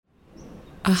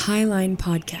a Highline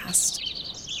podcast.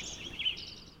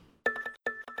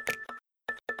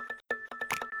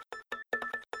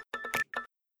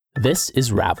 This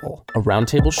is Ravel, a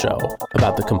roundtable show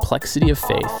about the complexity of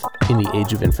faith in the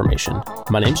age of information.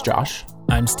 My name's Josh.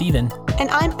 I'm Steven.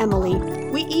 And I'm Emily.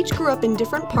 We each grew up in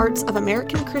different parts of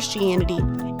American Christianity,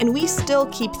 and we still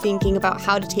keep thinking about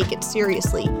how to take it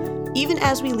seriously, even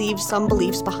as we leave some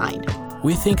beliefs behind.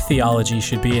 We think theology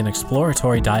should be an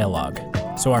exploratory dialogue,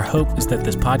 so our hope is that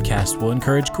this podcast will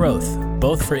encourage growth,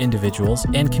 both for individuals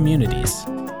and communities.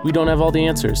 We don't have all the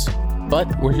answers,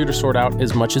 but we're here to sort out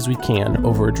as much as we can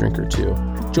over a drink or two.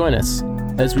 Join us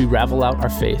as we ravel out our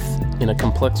faith in a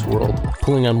complex world,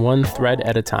 pulling on one thread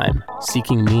at a time,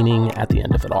 seeking meaning at the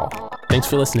end of it all. Thanks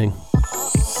for listening.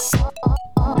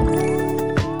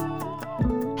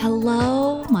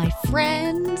 Hello, my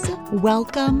friends.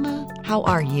 Welcome. How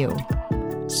are you?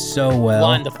 So well.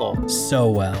 Wonderful. So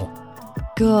well.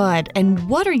 Good. And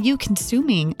what are you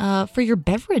consuming for your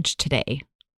beverage today?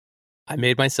 I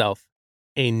made myself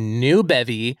a new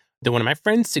bevy that one of my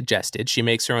friends suggested. She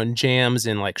makes her own jams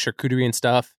and like charcuterie and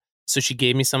stuff. So she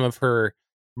gave me some of her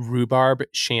rhubarb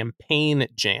champagne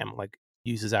jam, like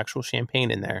uses actual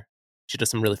champagne in there. She does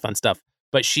some really fun stuff.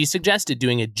 But she suggested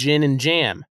doing a gin and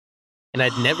jam. And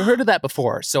I'd never heard of that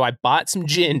before. So I bought some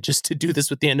gin just to do this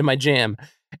with the end of my jam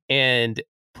and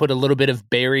put a little bit of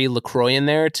berry LaCroix in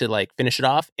there to like finish it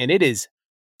off. And it is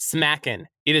smacking.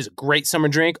 It is a great summer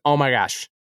drink. Oh my gosh.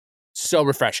 So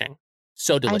refreshing.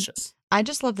 So delicious. I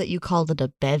just love that you called it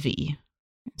a bevy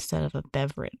instead of a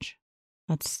beverage.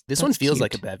 This one feels cute.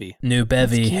 like a bevy. New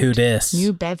bevy, who dis?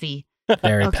 New bevy.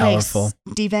 Very Okay, powerful.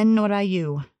 Steven, what are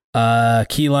you?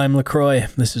 Key lime LaCroix.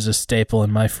 This is a staple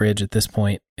in my fridge at this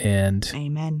point, and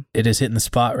Amen. it is hitting the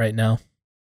spot right now.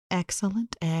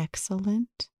 Excellent. I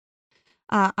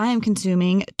am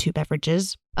consuming two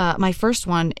beverages. My first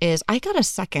one is I got a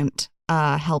second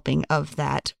helping of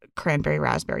that cranberry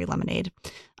raspberry lemonade.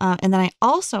 And then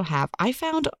I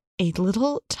found a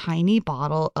little tiny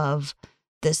bottle of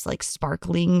this like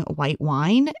sparkling white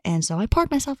wine. And so I poured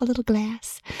myself a little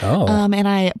glass. Oh. And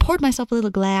I poured myself a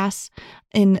little glass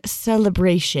in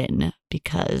celebration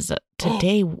because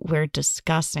today we're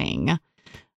discussing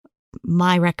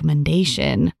my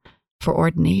recommendation for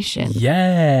ordination.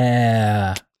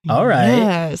 Yeah. All right.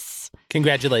 Yes.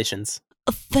 Congratulations.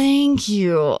 Thank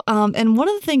you. And one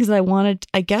of the things that I wanted,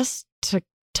 I guess, to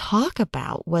talk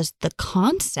about was the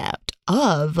concept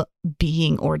of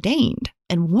being ordained.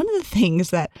 And one of the things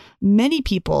that many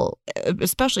people,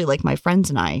 especially like my friends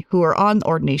and I, who are on the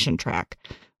ordination track,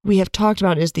 we have talked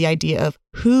about is the idea of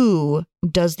who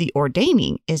does the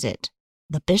ordaining. Is it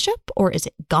the bishop or is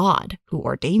it God who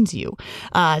ordains you?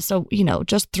 So,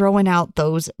 just throwing out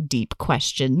those deep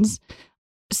questions.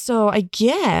 So I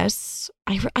guess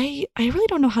I really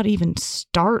don't know how to even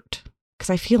start because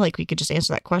I feel like we could just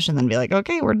answer that question and then be like,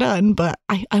 okay, we're done. But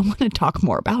I want to talk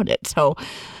more about it. So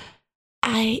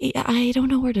I don't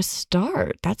know where to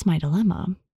start. That's my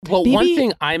dilemma. Well, one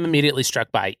thing I'm immediately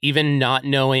struck by, even not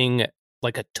knowing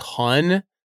like a ton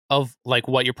of like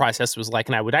what your process was like,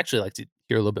 and I would actually like to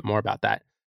hear a little bit more about that.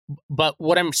 But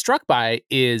what I'm struck by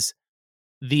is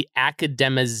the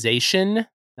academization.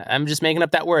 I'm just making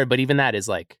up that word, but even that is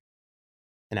like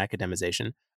an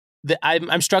academization.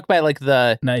 I'm struck by like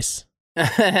the Nice.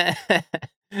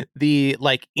 the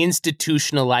like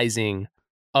institutionalizing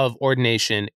of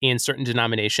ordination in certain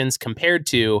denominations compared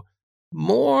to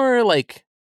more like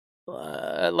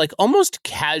almost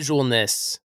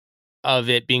casualness of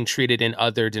it being treated in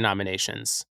other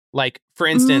denominations. Like, for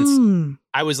instance,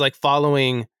 I was like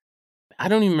following, I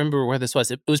don't even remember where this was.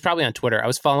 It was probably on Twitter. I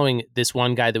was following this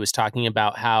one guy that was talking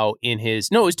about how it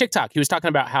was TikTok. He was talking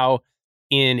about how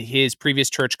in his previous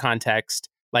church context,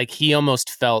 like he almost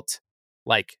felt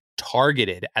like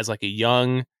targeted as like a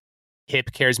young,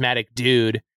 hip, charismatic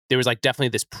dude. There was like definitely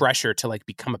this pressure to like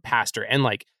become a pastor. And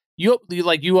like you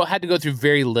had to go through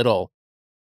very little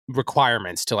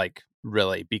requirements to like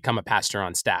really become a pastor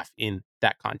on staff in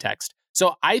that context.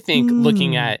 So I think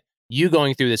looking at you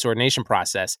going through this ordination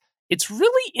process, it's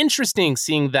really interesting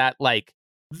seeing that like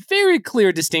very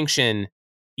clear distinction,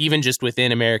 even just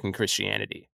within American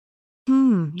Christianity.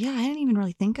 Yeah, I didn't even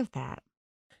really think of that.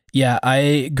 Yeah,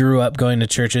 I grew up going to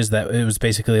churches that it was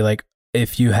basically like,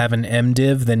 if you have an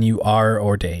MDiv, then you are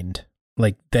ordained.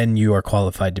 Like, then you are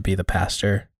qualified to be the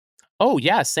pastor. Oh,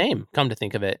 yeah, same. Come to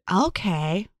think of it.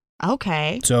 Okay.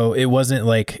 So it wasn't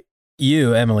like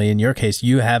you, Emily, in your case,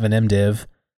 you have an MDiv,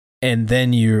 and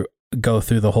then you go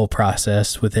through the whole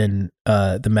process within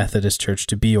the Methodist Church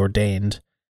to be ordained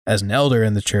as an elder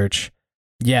in the church.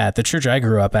 Yeah, at the church I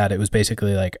grew up at, it was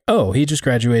basically like, oh, he just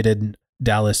graduated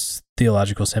Dallas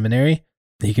Theological Seminary.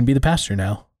 he can be the pastor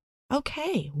now.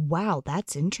 Okay. Wow,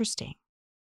 that's interesting.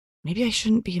 Maybe I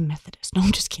shouldn't be a Methodist. No,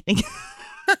 I'm just kidding.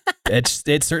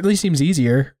 It certainly seems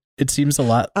easier. It seems a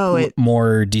lot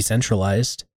more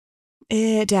decentralized.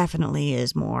 It definitely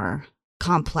is more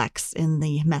complex in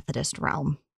the Methodist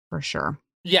realm, for sure.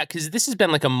 Yeah, because this has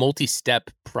been like a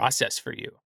multi-step process for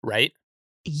you, right?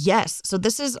 Yes. So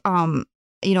this is,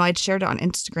 I'd shared it on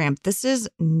Instagram. This is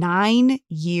 9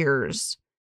 years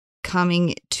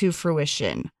coming to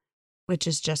fruition, which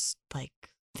is just like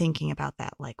thinking about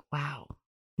that, like, wow,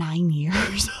 9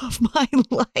 years of my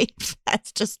life.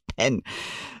 That's just been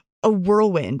a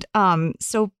whirlwind.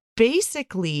 So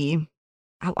basically,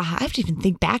 I have to even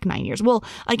think back 9 years. Well,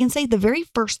 I can say the very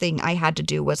first thing I had to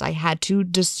do was I had to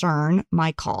discern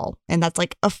my call. And that's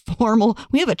like a formal,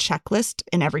 we have a checklist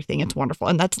and everything. It's wonderful.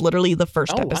 And that's literally the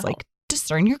first step is like,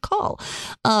 discern your call.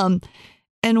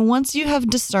 And once you have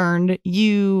discerned,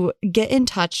 you get in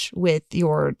touch with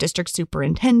your district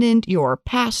superintendent, your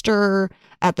pastor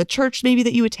at the church maybe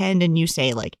that you attend, and you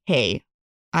say like, hey,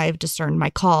 I've discerned my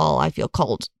call. I feel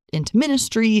called into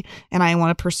ministry and I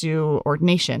want to pursue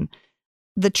ordination.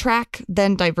 The track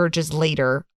then diverges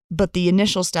later, but the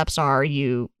initial steps are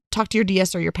you talk to your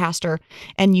DS or your pastor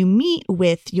and you meet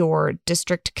with your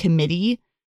district committee,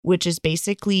 which is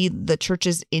basically the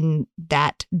churches in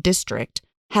that district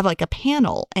have like a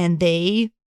panel, and they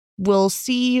will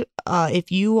see if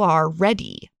you are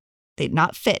ready,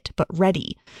 not fit, but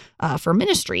ready for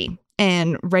ministry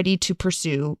and ready to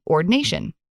pursue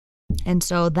ordination. And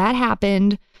so that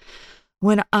happened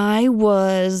when that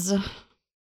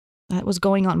was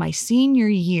going on my senior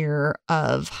year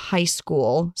of high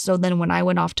school. So then when I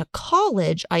went off to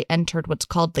college, I entered what's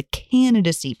called the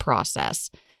candidacy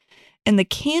process. And the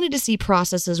candidacy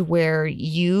process is where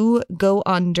you go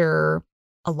under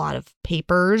a lot of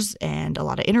papers and a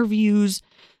lot of interviews.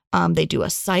 They do a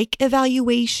psych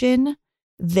evaluation.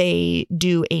 They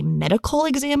do a medical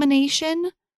examination.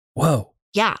 Whoa.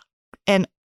 Yeah. And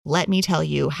let me tell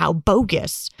you how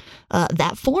bogus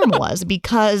that form was,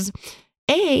 because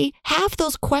A, half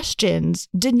those questions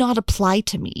did not apply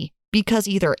to me because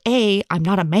either A, I'm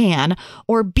not a man,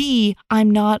 or B, I'm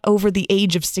not over the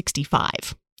age of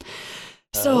 65.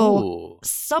 So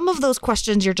some of those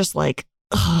questions you're just like,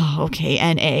 oh, okay,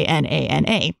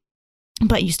 NA.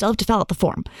 But you still have to fill out the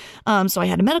form. So I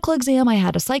had a medical exam, I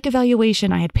had a psych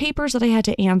evaluation, I had papers that I had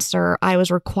to answer. I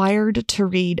was required to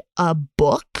read a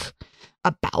book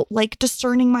about like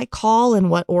discerning my call and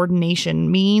what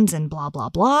ordination means and blah, blah,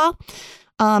 blah.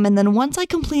 And then once I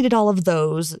completed all of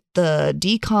those, the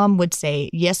DCOM would say,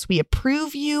 yes, we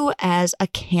approve you as a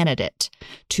candidate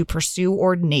to pursue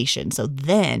ordination. So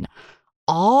then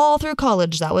all through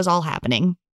college, that was all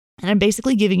happening. And I'm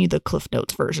basically giving you the Cliff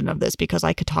Notes version of this because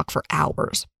I could talk for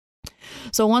hours.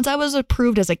 So once I was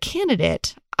approved as a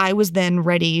candidate, I was then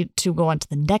ready to go on to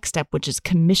the next step, which is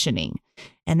commissioning.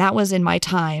 And that was in my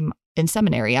time in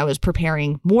seminary. I was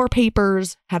preparing more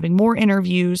papers, having more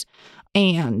interviews,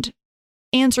 and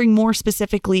answering more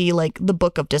specifically like the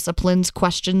Book of Disciplines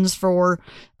questions for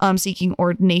seeking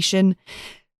ordination.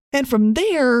 And from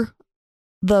there,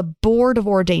 the Board of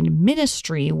Ordained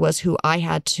Ministry was who I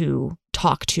had to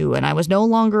talk to. And I was no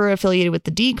longer affiliated with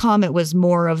the DCOM. It was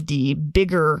more of the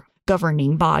bigger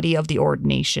governing body of the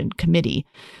ordination committee.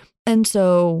 And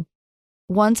so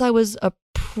once I was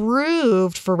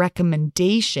approved for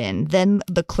recommendation, then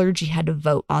the clergy had to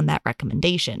vote on that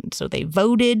recommendation. So they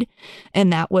voted,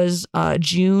 and that was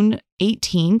June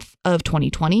 18th of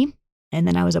 2020. And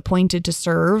then I was appointed to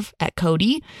serve at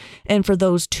Cody. And for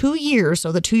those 2 years,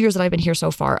 so the 2 years that I've been here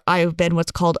so far, I've been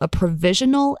what's called a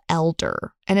provisional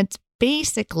elder. And it's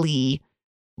basically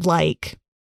like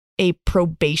a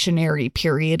probationary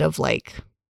period of like,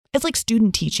 it's like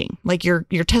student teaching. Like you're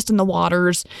testing the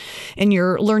waters and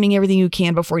you're learning everything you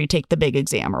can before you take the big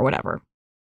exam or whatever.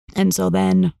 And so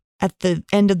then at the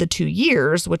end of the 2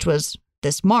 years, which was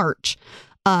this March,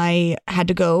 I had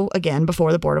to go again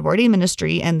before the Board of Ordained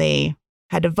Ministry, and they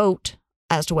had to vote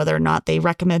as to whether or not they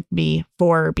recommend me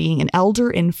for being an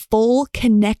elder in full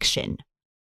connection.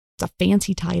 It's a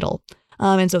fancy title.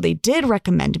 And so they did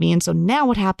recommend me. And so now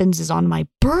what happens is on my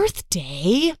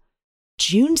birthday,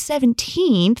 June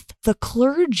 17th, the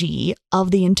clergy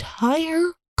of the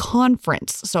entire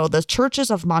conference, so the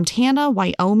churches of Montana,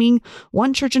 Wyoming,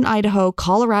 one church in Idaho,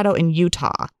 Colorado, and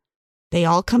Utah, they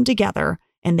all come together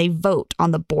and they vote on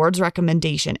the board's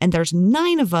recommendation. And there's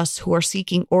 9 of us who are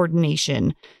seeking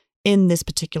ordination in this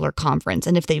particular conference.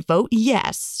 And if they vote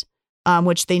yes,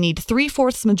 which they need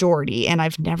 3/4 majority, and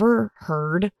I've never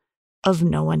heard of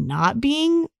no one not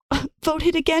being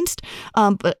voted against,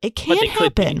 but it can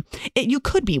happen. You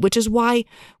could be, which is why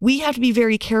we have to be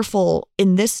very careful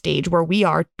in this stage where we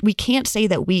are. We can't say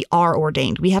that we are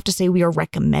ordained. We have to say we are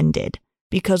recommended,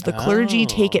 because the clergy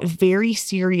take it very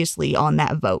seriously on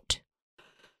that vote.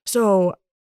 So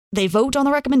they vote on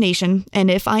the recommendation,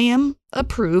 and if I am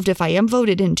approved, if I am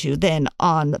voted into, then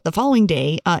on the following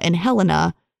day in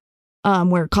Helena,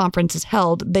 where conference is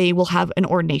held, they will have an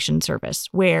ordination service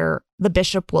where the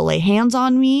bishop will lay hands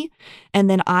on me, and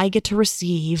then I get to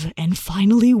receive and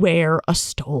finally wear a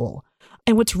stole.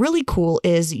 And what's really cool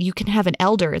is you can have an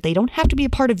elder. They don't have to be a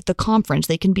part of the conference.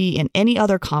 They can be in any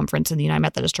other conference in the United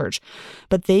Methodist Church,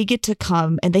 but they get to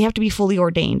come and they have to be fully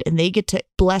ordained, and they get to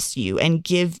bless you and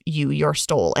give you your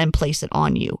stole and place it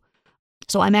on you.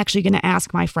 So I'm actually going to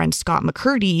ask my friend Scott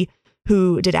McCurdy,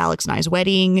 who did Alex and I's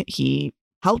wedding. He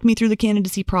helped me through the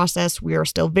candidacy process. We are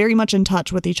still very much in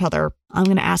touch with each other. I'm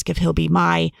going to ask if he'll be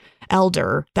my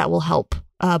elder that will help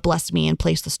bless me and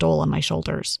place the stole on my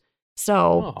shoulders.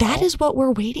 So that is what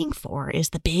we're waiting for, is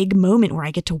the big moment where I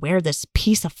get to wear this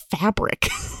piece of fabric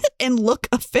and look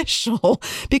official.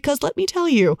 Because let me tell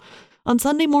you, on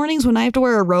Sunday mornings when I have to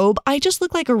wear a robe, I just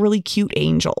look like a really cute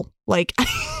angel. Like,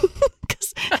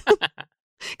 because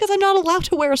I'm not allowed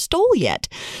to wear a stole yet.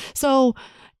 So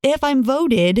if I'm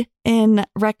voted and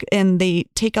they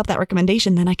take up that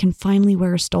recommendation, then I can finally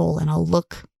wear a stole and I'll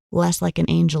look less like an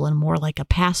angel and more like a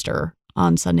pastor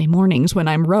on Sunday mornings when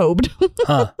I'm robed.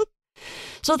 Huh.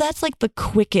 So that's like the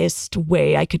quickest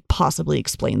way I could possibly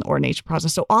explain the ordination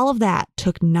process. So all of that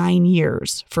took 9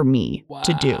 years for me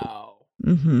to do.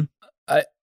 Mm-hmm.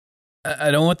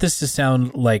 I don't want this to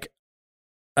sound like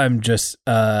I'm just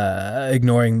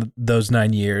ignoring those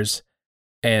 9 years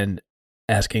and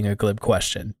asking a glib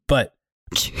question, but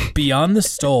beyond the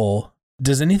stole,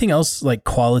 does anything else like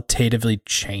qualitatively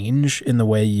change in the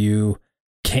way you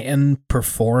can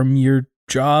perform your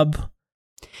job?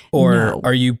 Or No.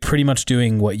 Are you pretty much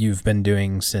doing what you've been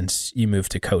doing since you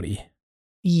moved to Cody?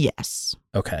 Yes.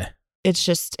 Okay. It's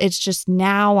just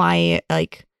now I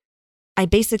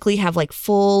basically have like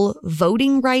full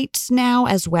voting rights now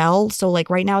as well. So like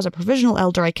right now as a provisional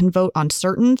elder, I can vote on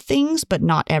certain things, but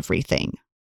not everything.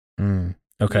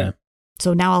 Okay.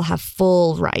 So now I'll have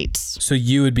full rights. So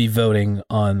you would be voting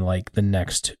on like the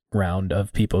next round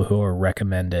of people who are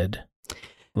recommended,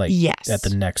 like Yes. at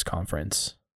the next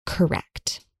conference.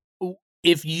 Correct.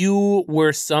 If you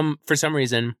were for some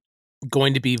reason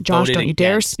going to be Josh, voted don't you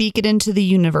dare against- speak it into the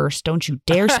universe. Don't you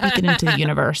dare speak it into the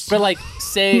universe. But like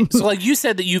say, so like you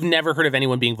said that you've never heard of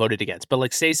anyone being voted against, but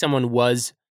like say someone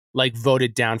was like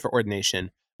voted down for ordination,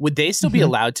 would they still be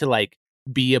allowed to like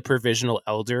be a provisional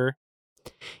elder?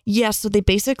 Yes, so they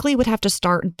basically would have to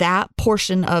start that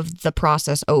portion of the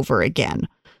process over again.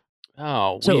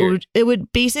 Oh, So weird. it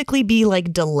would basically be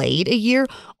like delayed a year,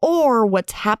 or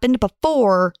what's happened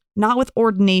before, not with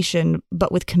ordination,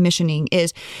 but with commissioning,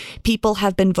 is people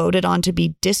have been voted on to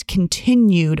be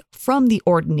discontinued from the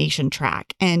ordination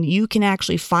track, and you can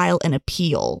actually file an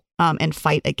appeal and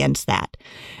fight against that.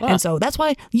 And so that's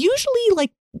why usually,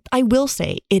 like, I will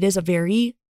say it is a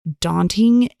very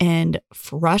daunting and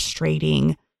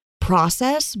frustrating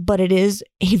process, but it is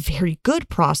a very good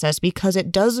process because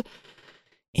it does,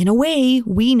 in a way,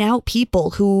 wean out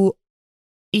people who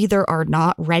either are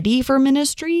not ready for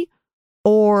ministry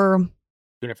or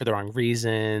doing it for the wrong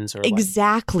reasons, or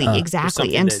exactly. there's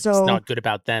something And that's so not good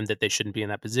about them, that they shouldn't be in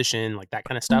that position, like that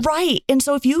kind of stuff. Right. And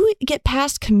so if you get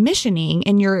past commissioning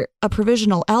and you're a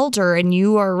provisional elder and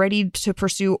you are ready to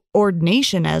pursue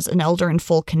ordination as an elder in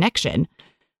full connection,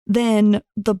 then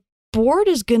the board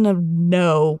is going to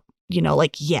know,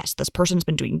 like, yes, this person's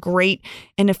been doing great.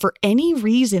 And if for any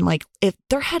reason, like if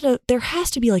there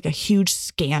has to be like a huge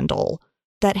scandal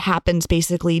that happens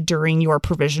basically during your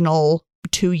provisional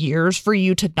 2 years for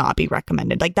you to not be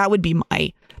recommended. Like that would be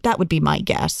my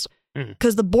guess.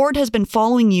 Because the board has been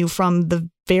following you from the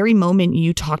very moment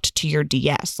you talked to your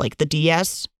DS. Like the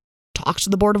DS talks to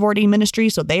the Board of Ordained Ministry,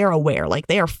 so they are aware. Like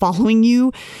they are following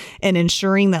you and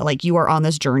ensuring that like you are on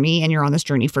this journey and you're on this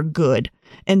journey for good.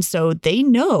 And so they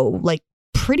know like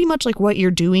pretty much like what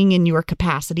you're doing in your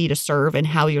capacity to serve and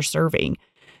how you're serving.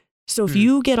 So if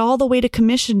you get all the way to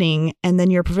commissioning and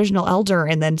then you're a provisional elder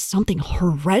and then something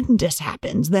horrendous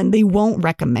happens, then they won't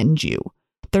recommend you.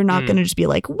 They're not going to just be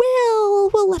like, well,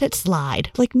 we'll let it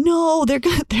slide. Like, no, they're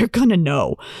going to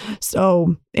know.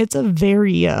 So it's a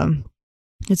very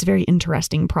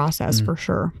interesting process for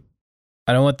sure.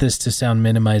 I don't want this to sound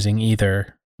minimizing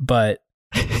either, but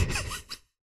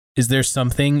is there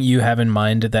something you have in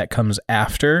mind that comes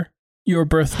after your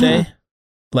birthday?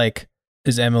 Like,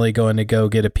 is Emily going to go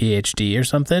get a PhD or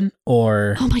something?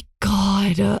 Or oh my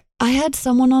God, I had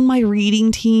someone on my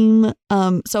reading team.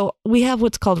 So we have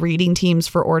what's called reading teams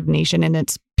for ordination, and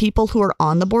it's people who are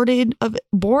on the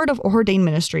board of ordained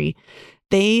ministry.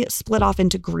 They split off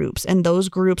into groups, and those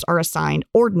groups are assigned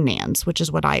ordinands, which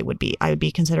is what I would be. I would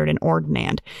be considered an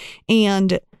ordinand.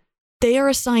 And they are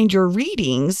assigned your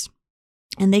readings,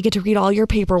 and they get to read all your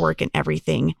paperwork and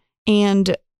everything.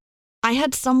 And I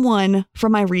had someone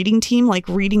from my reading team, like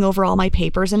reading over all my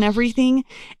papers and everything.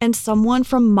 And someone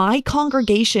from my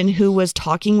congregation who was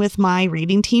talking with my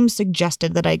reading team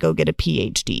suggested that I go get a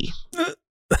PhD.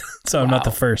 So I'm not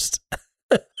the first.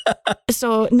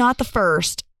 So not the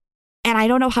first. And I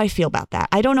don't know how I feel about that.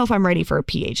 I don't know if I'm ready for a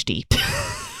PhD.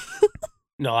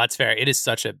 No, that's fair. It is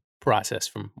such a process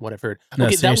from what I've heard. No,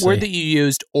 okay, seriously. that word that you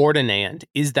used, ordinand,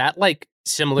 is that like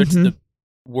similar to the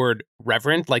word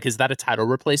reverend? Like, is that a title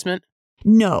replacement?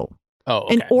 No. Oh,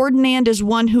 okay. An ordinand is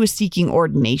one who is seeking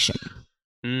ordination.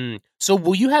 So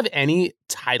will you have any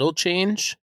title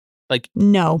change? Like,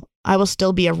 No, I will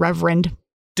still be a reverend.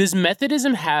 does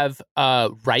Methodism have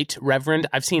right reverend?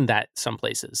 I've seen that some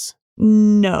places.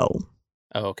 No.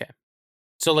 Oh, okay.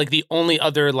 So like the only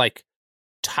other like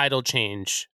title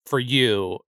change for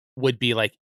you would be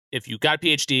like if you got a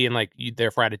PhD and like you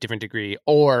therefore had a different degree,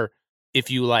 or if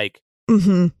you like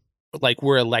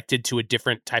were elected to a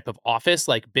different type of office,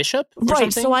 like bishop or Right.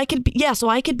 something? So I could be, so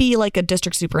I could be like a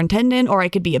district superintendent, or I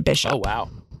could be a bishop. Oh, wow.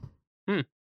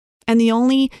 And the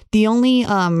only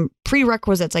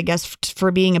prerequisites, I guess,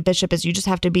 for being a bishop is you just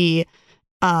have to be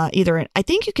either, I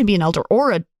think you can be an elder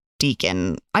or a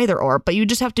deacon, either or, but you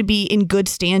just have to be in good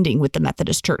standing with the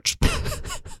Methodist Church.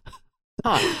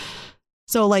 Huh.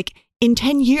 So like in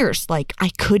 10 years, like I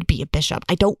could be a bishop.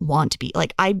 I don't want to be,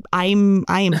 like I am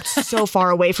so far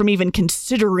away from even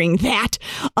considering that.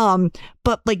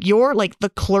 But like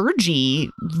the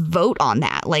clergy vote on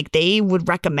that. Like they would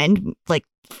recommend, like,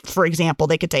 for example,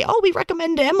 they could say, oh, we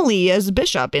recommend Emily as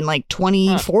bishop in like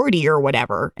 2040 or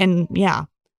whatever. And yeah.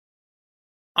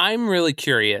 I'm really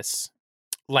curious,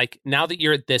 like now that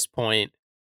you're at this point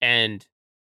and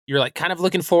you're like kind of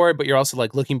looking forward, but you're also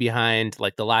like looking behind,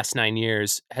 like the last 9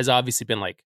 years has obviously been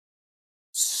like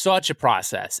such a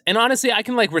process. And honestly, I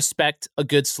can like respect a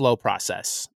good slow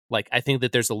process. Like I think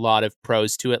that there's a lot of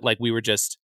pros to it. Like we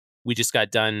just got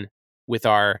done with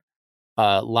our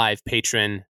live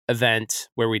patron event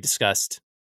where we discussed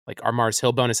like our Mars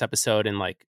Hill bonus episode and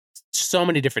like so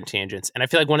many different tangents. And I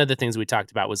feel like one of the things we talked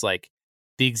about was like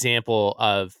the example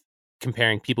of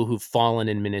comparing people who've fallen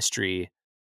in ministry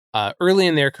early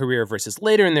in their career versus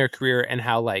later in their career, and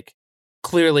how like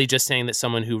clearly just saying that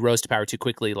someone who rose to power too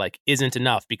quickly like isn't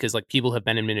enough, because like people have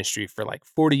been in ministry for like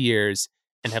 40 years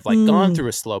and have like gone through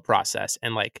a slow process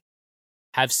and like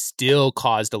have still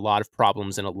caused a lot of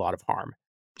problems and a lot of harm.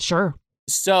 Sure.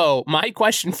 So my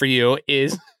question for you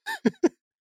is,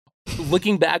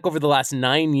 looking back over the last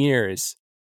 9 years,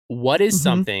 what is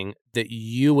something that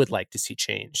you would like to see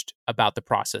changed about the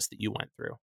process that you went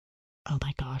through? Oh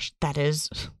my gosh, that is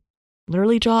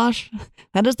literally, Josh,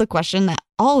 that is the question that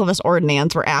all of us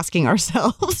ordinands were asking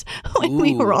ourselves when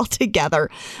we were all together.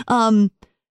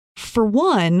 For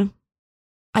one,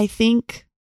 I think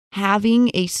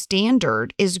having a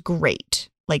standard is great.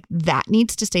 Like that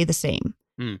needs to stay the same.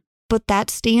 But that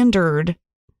standard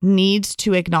needs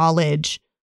to acknowledge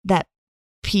that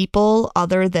people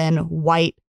other than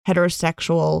white,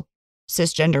 heterosexual,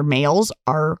 cisgender males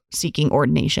are seeking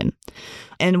ordination.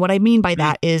 And what I mean by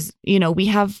that is, you know, we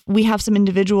have some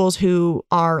individuals who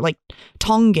are like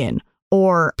Tongan,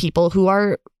 or people who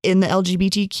are in the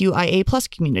LGBTQIA plus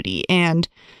community. And,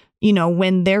 you know,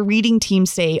 when their reading teams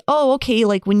say, oh, okay,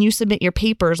 like when you submit your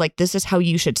papers, like this is how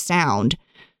you should sound.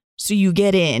 So you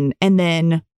get in, and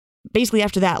then basically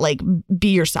after that, like, be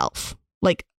yourself.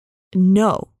 Like,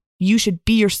 no, you should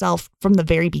be yourself from the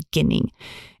very beginning.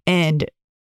 And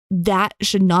that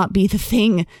should not be the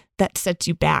thing that sets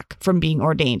you back from being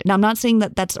ordained. And I'm not saying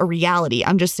that that's a reality.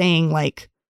 I'm just saying like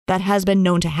that has been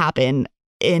known to happen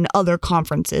in other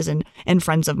conferences and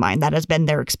friends of mine. That has been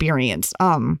their experience.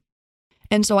 And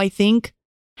so I think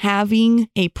having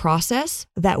a process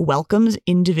that welcomes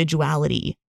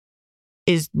individuality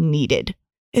is needed.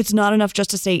 It's not enough just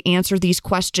to say, answer these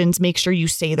questions, make sure you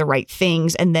say the right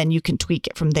things, and then you can tweak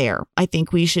it from there. I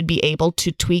think we should be able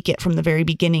to tweak it from the very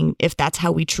beginning if that's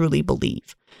how we truly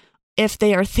believe. If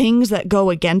they are things that go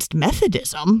against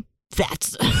Methodism,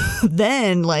 that's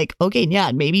then like, okay,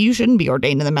 yeah, maybe you shouldn't be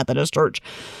ordained in the Methodist Church.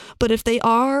 But if they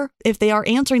are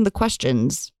answering the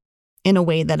questions in a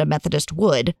way that a Methodist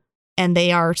would, and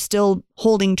they are still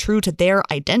holding true to their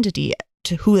identity,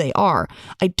 to who they are,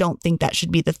 I don't think that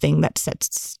should be the thing that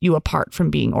sets you apart from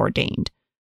being ordained.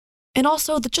 And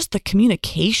also just the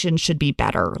communication should be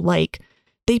better. Like,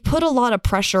 they put a lot of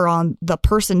pressure on the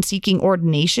person seeking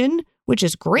ordination, which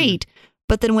is great.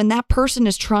 But then when that person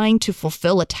is trying to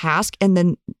fulfill a task and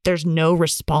then there's no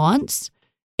response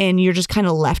and you're just kind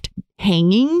of left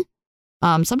hanging,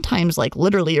 sometimes like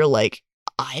literally you're like,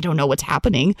 I don't know what's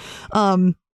happening.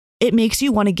 It makes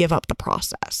you want to give up the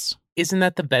process. Isn't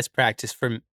that the best practice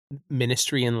for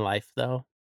ministry in life, though?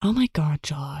 Oh my God,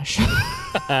 Josh.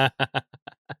 I'm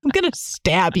going to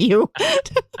stab you.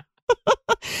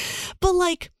 But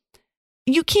like,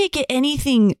 you can't get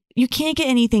anything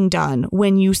done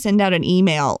when you send out an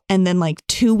email and then like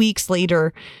 2 weeks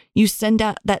later you send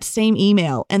out that same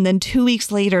email and then 2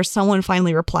 weeks later someone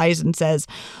finally replies and says,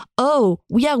 oh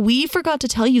yeah, we forgot to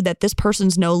tell you that this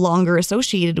person's no longer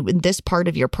associated with this part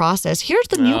of your process. Here's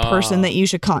the new person that you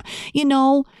should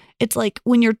it's like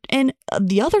when you're, and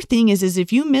the other thing is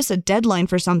if you miss a deadline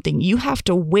for something, you have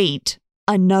to wait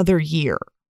another year.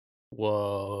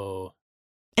 Whoa.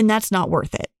 And that's not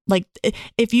worth it. Like,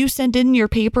 if you send in your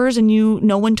papers and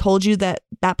no one told you that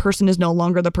that person is no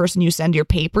longer the person you send your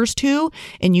papers to,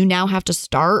 and you now have to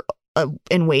start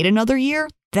and wait another year,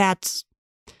 that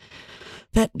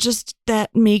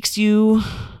makes you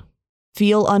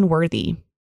feel unworthy.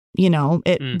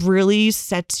 It really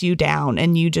sets you down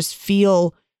and you just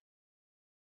feel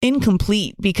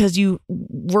incomplete because you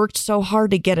worked so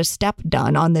hard to get a step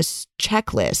done on this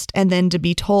checklist and then to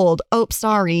be told, oh,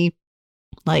 sorry,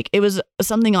 like it was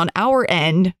something on our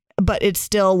end, but it's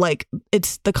still like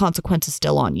the consequence is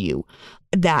still on you.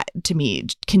 That to me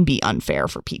can be unfair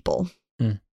for people.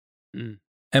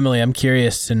 Emily, I'm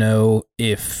curious to know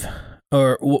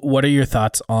what are your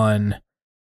thoughts on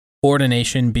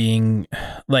ordination being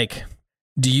like,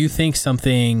 do you think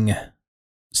something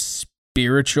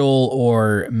spiritual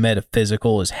or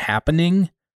metaphysical is happening,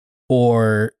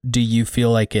 or do you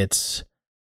feel like it's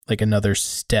like another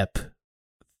step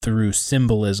through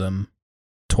symbolism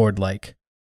toward like,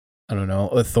 I don't know,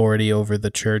 authority over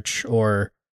the church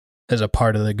or as a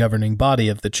part of the governing body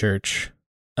of the church?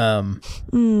 Because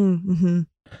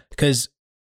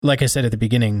like I said at the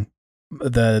beginning,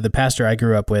 the pastor I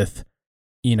grew up with,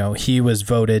 he was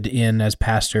voted in as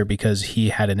pastor because he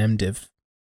had an MDiv,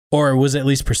 or was at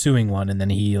least pursuing one, and then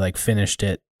he like finished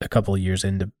it a couple of years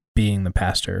into being the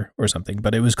pastor or something.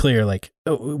 But it was clear like,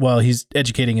 well, he's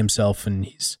educating himself and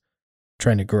he's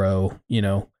trying to grow,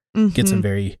 get some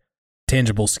very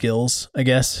tangible skills, I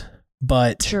guess.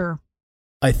 But sure,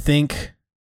 I think,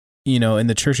 in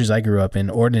the churches I grew up in,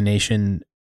 ordination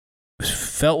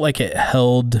felt like it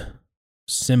held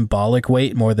symbolic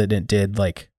weight more than it did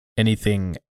like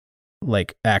anything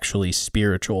like actually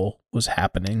spiritual was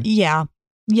happening. Yeah,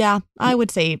 I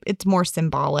would say it's more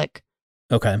symbolic.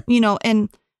 Okay. And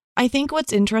I think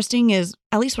what's interesting is,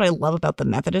 at least what I love about the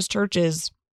Methodist Church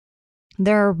is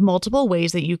there are multiple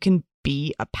ways that you can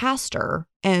be a pastor,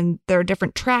 and there are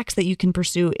different tracks that you can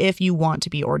pursue if you want to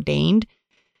be ordained.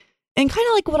 And kind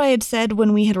of like what I had said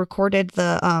when we had recorded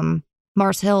the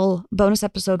Mars Hill bonus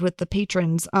episode with the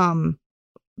patrons,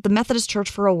 the Methodist Church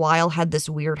for a while had this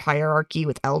weird hierarchy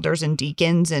with elders and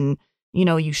deacons, and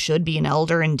you should be an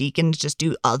elder, and deacons just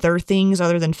do other things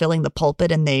other than filling the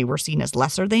pulpit, and they were seen as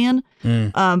lesser than.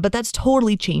 But that's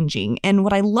totally changing. And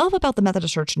what I love about the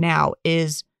Methodist Church now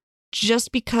is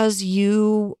just because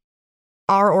you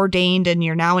are ordained and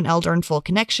you're now an elder in full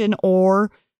connection, or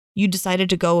you decided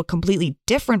to go a completely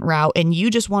different route and you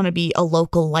just want to be a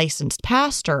local licensed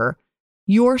pastor,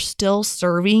 you're still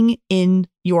serving in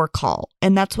your call.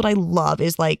 And that's what I love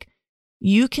is like,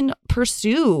 you can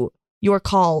pursue your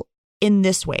call in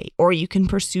this way, or you can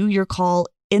pursue your call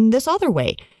in this other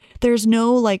way. There's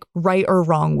no like right or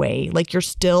wrong way. Like, you're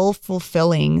still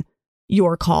fulfilling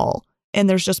your call, and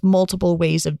there's just multiple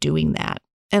ways of doing that.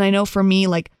 And I know for me,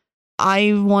 like,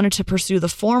 I wanted to pursue the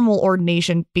formal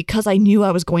ordination because I knew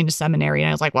I was going to seminary, and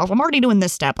I was like, well, if I'm already doing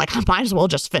this step, like, I might as well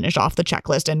just finish off the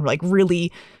checklist and like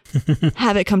really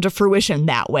have it come to fruition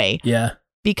that way. Yeah.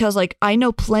 Because like, I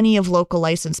know plenty of local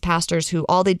licensed pastors who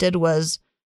all they did was,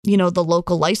 the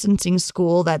local licensing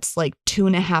school that's like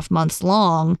 2.5 months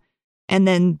long, and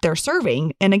then they're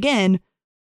serving. And again,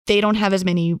 they don't have as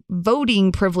many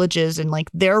voting privileges, and like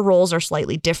their roles are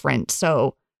slightly different.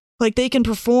 So like, they can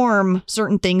perform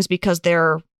certain things because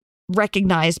they're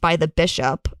recognized by the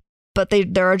bishop, but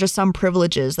there are just some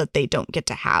privileges that they don't get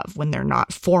to have when they're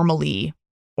not formally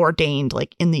ordained,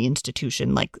 like in the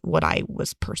institution, like what I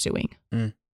was pursuing.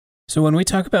 So when we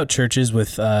talk about churches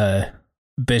with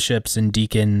bishops and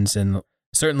deacons, and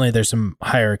certainly there's some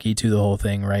hierarchy to the whole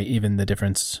thing, right? Even the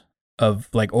difference of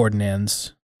like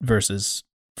ordinands versus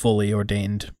fully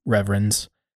ordained reverends.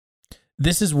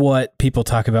 this is what people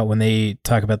talk about when they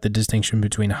talk about the distinction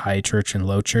between high church and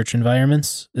low church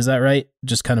environments. Is that right?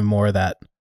 Just kind of more of that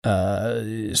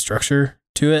structure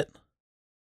to it?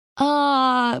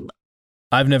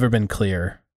 I've never been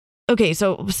clear. Okay,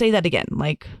 so say that again.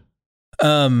 Like,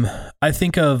 I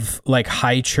think of like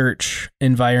high church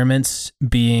environments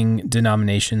being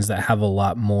denominations that have a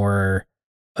lot more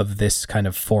of this kind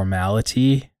of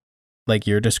formality, like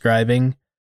you're describing.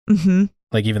 mm-hmm.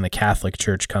 Like even the Catholic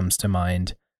Church comes to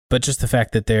mind, but just the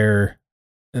fact that there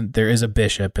is a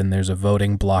bishop and there's a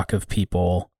voting block of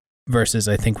people versus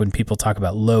I think when people talk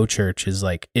about low church is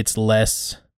like, it's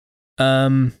less,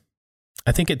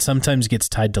 I think it sometimes gets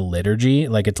tied to liturgy,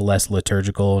 like it's less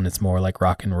liturgical and it's more like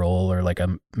rock and roll or like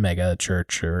a mega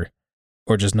church or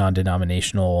just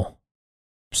non-denominational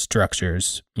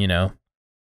structures, you know?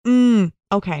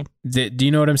 Okay. Do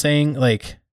you know what I'm saying?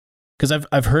 Like, because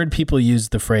I've heard people use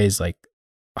the phrase like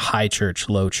high church,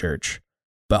 low church,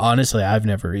 but honestly, I've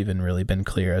never even really been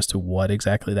clear as to what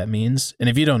exactly that means. And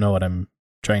if you don't know what I'm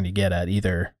trying to get at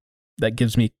either, that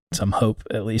gives me some hope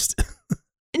at least.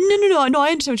 No,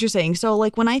 I understand what you're saying. So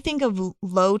like when I think of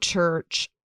low church,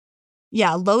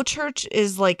 low church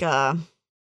is like I'll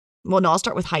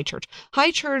start with high church.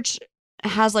 High church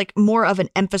has like more of an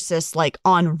emphasis like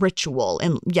on ritual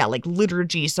and like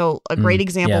liturgy. So a great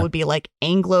example would be like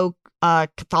Anglo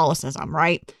Catholicism,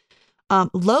 right?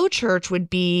 Low church would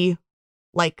be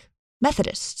like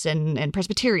Methodists and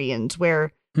Presbyterians,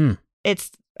 where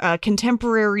it's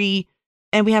contemporary,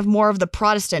 and we have more of the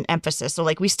Protestant emphasis. So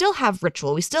like we still have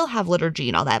ritual, we still have liturgy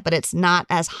and all that, but it's not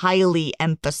as highly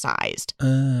emphasized.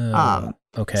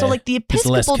 Okay. So like the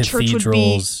Episcopal Church would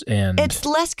be, it's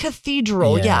less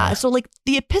cathedral. Yeah. So like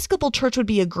the Episcopal Church would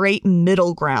be a great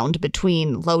middle ground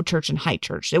between low church and high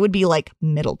church. It would be like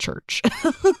middle church.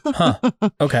 Huh.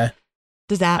 Okay.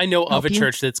 Does that I know of a you?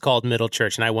 church that's called Middle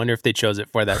Church, and I wonder if they chose it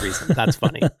for that reason. That's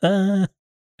funny.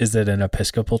 Is it an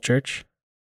Episcopal church?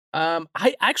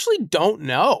 I actually don't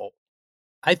know.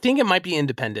 I think it might be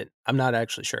independent. I'm not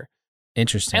actually sure.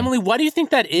 Interesting. Emily, why do you think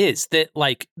that is? That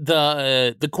like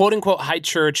the quote unquote high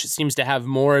church seems to have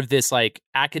more of this like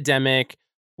academic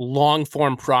long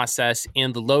form process,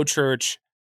 and the low church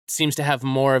seems to have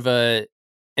more of an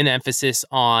emphasis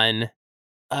on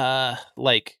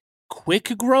like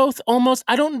quick growth almost.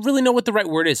 I don't really know what the right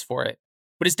word is for it,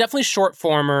 but it's definitely short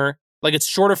former, like it's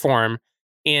shorter form,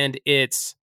 and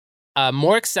it's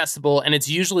more accessible, and it's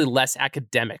usually less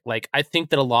academic. Like I think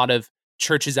that a lot of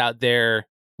churches out there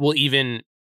will even,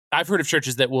 I've heard of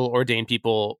churches that will ordain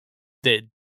people that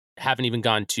haven't even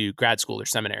gone to grad school or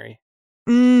seminary.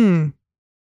 Oh,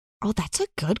 that's a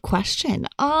good question.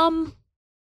 I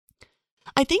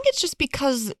think it's just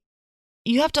because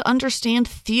you have to understand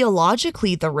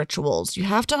theologically the rituals. You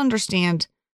have to understand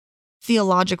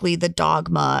theologically the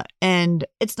dogma, and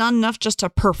it's not enough just to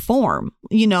perform,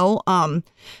 you know?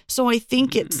 So I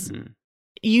think it's,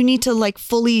 you need to like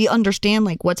fully understand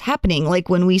like what's happening. Like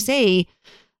when we say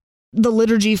the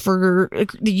liturgy for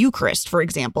the Eucharist, for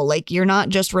example, like you're not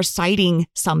just reciting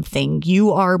something,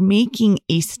 you are making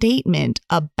a statement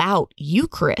about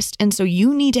Eucharist. And so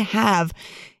you need to have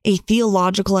a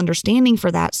theological understanding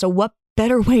for that. So what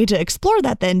better way to explore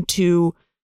that than to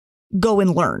go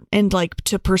and learn and like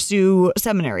to pursue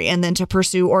seminary and then to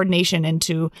pursue ordination and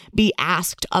to be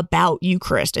asked about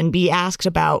Eucharist and be asked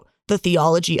about the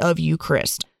theology of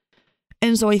Eucharist.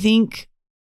 And so I think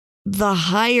the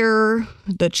higher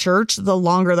the church, the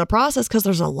longer the process, because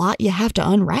there's a lot you have to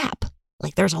unwrap.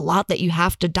 Like there's a lot that you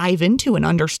have to dive into and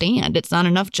understand. It's not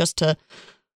enough just to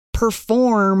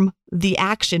perform the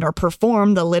action or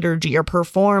perform the liturgy or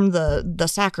perform the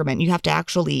sacrament. You have to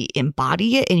actually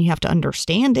embody it and you have to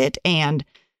understand it. And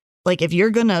like if you're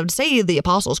going to say the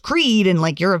Apostles' Creed and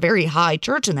like you're a very high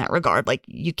church in that regard, like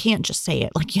you can't just say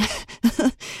it. Like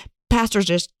pastors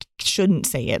just shouldn't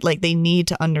say it. Like they need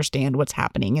to understand what's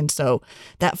happening. And so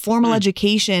that formal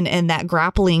education and that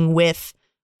grappling with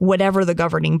whatever the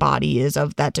governing body is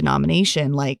of that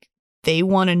denomination, like they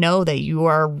want to know that you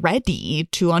are ready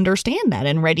to understand that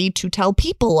and ready to tell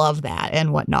people of that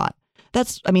and whatnot.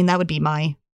 That would be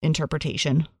my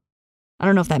interpretation. I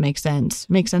don't know if that makes sense.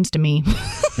 It makes sense to me.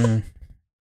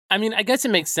 I mean, I guess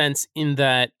it makes sense in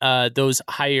that those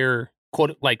higher,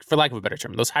 quote, like for lack of a better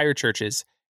term, those higher churches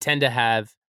tend to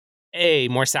have A,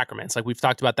 more sacraments. Like we've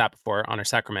talked about that before on our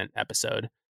sacrament episode.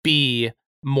 B,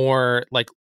 more like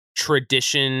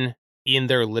tradition in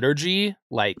their liturgy.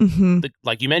 Like,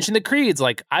 like you mentioned the creeds.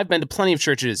 Like I've been to plenty of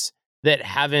churches that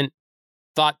haven't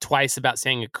thought twice about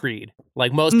saying a creed.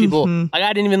 Like most people, like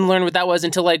I didn't even learn what that was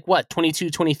until like 22,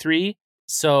 23.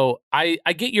 So I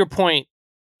get your point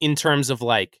in terms of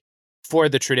like for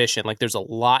the tradition. Like there's a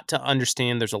lot to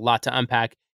understand, there's a lot to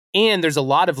unpack, and there's a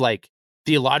lot of like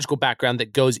theological background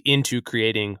that goes into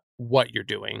creating what you're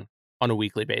doing on a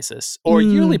weekly basis or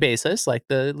yearly basis, like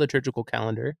the liturgical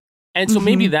calendar. And so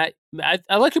maybe that,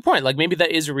 I like your point, like maybe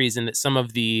that is a reason that some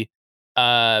of the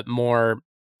more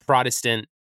Protestant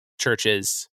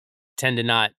churches tend to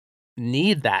not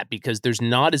need that, because there's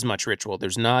not as much ritual.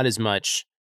 There's not as much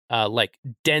like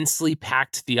densely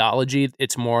packed theology.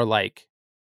 It's more like,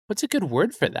 what's a good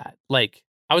word for that? Like,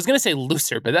 I was going to say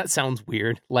looser, but that sounds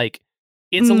weird. Like,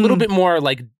 it's a little bit more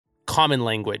like common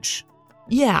language.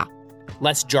 Yeah.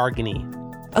 Less jargony.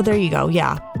 Oh, there you go.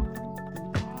 Yeah.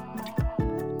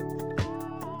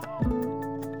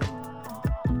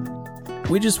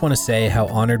 We just want to say how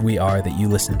honored we are that you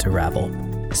listen to Ravel.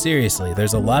 Seriously,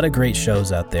 there's a lot of great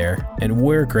shows out there, and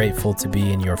we're grateful to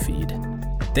be in your feed.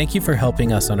 Thank you for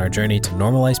helping us on our journey to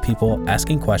normalize people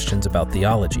asking questions about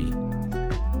theology.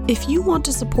 If you want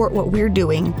to support what we're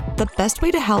doing, the best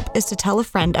way to help is to tell a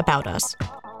friend about us.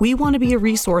 We want to be a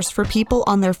resource for people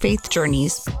on their faith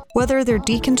journeys, whether they're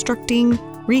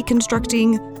deconstructing,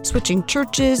 reconstructing, switching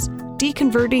churches,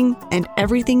 deconverting, and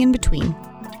everything in between.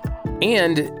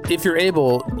 And if you're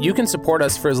able, you can support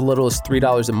us for as little as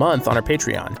 $3 a month on our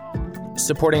Patreon.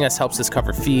 Supporting us helps us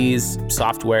cover fees,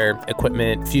 software,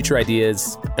 equipment, future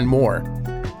ideas, and more.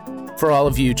 For all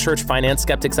of you church finance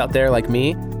skeptics out there like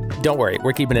me, don't worry,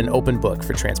 we're keeping an open book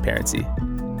for transparency.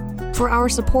 For our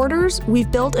supporters,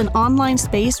 we've built an online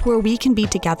space where we can be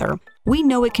together. We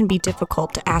know it can be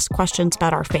difficult to ask questions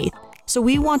about our faith, so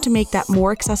we want to make that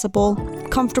more accessible,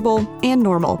 comfortable, and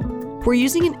normal. We're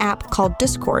using an app called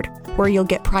Discord, where you'll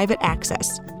get private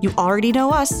access. You already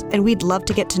know us, and we'd love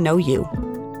to get to know you.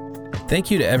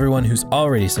 Thank you to everyone who's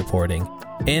already supporting,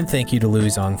 and thank you to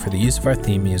Louis Zong for the use of our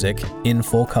theme music in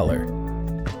full color.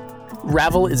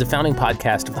 Ravel is a founding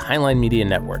podcast of the Highline Media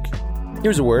Network.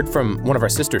 Here's a word from one of our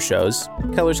sister shows,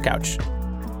 Keller's Couch.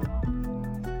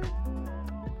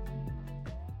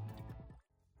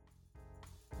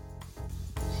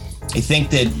 I think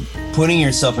that putting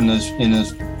yourself in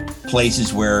those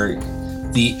places where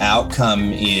the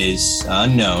outcome is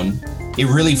unknown, it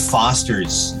really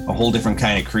fosters a whole different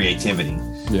kind of creativity.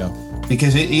 Yeah.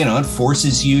 Because it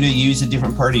forces you to use a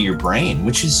different part of your brain,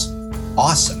 which is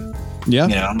awesome. Yeah.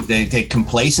 The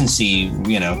complacency,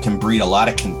 can breed a lot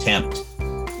of contempt.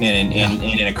 And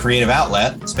in a creative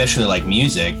outlet, especially like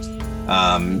music,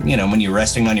 when you're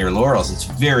resting on your laurels, it's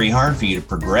very hard for you to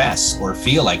progress or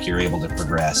feel like you're able to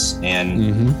progress.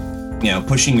 And,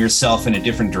 pushing yourself in a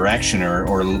different direction or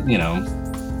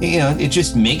it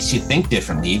just makes you think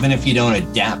differently, even if you don't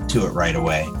adapt to it right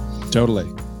away. Totally.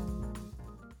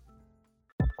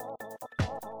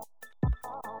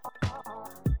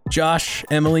 Josh,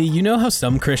 Emily, you know how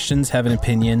some Christians have an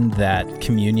opinion that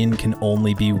communion can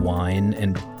only be wine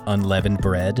and unleavened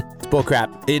bread? It's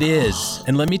bullcrap. It is.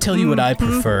 And let me tell you what I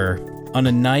prefer. On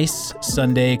a nice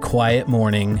Sunday quiet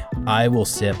morning, I will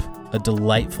sip a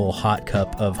delightful hot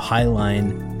cup of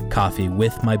Highline coffee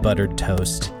with my buttered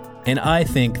toast. And I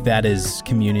think that is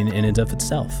communion in and of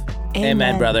itself.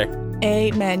 Amen, brother.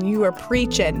 Amen. You are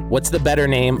preaching. What's the better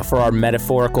name for our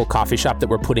metaphorical coffee shop that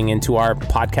we're putting into our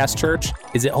podcast church?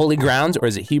 Is it Holy Grounds, or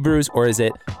is it Hebrews, or is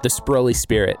it the Sproly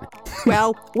Spirit?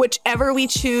 Well, whichever we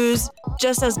choose,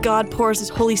 just as God pours his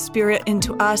Holy Spirit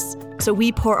into us, so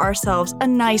we pour ourselves a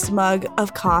nice mug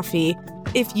of coffee.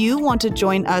 If you want to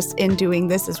join us in doing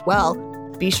this as well,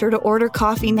 be sure to order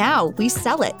coffee now. We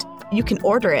sell it. You can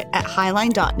order it at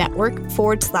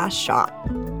highline.network/shop.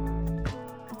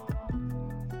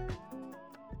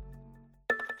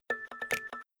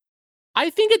 I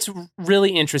think it's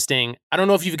really interesting. I don't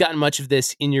know if you've gotten much of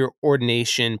this in your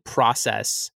ordination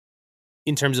process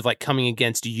in terms of like coming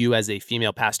against you as a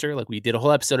female pastor. Like we did a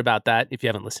whole episode about that. If you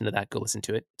haven't listened to that, go listen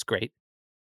to it. It's great.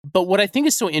 But what I think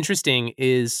is so interesting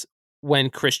is when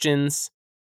Christians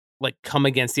like come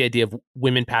against the idea of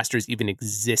women pastors even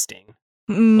existing.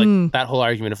 Like that whole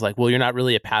argument of like, well, you're not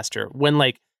really a pastor, when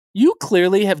like you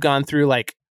clearly have gone through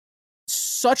like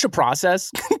such a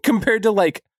process compared to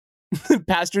like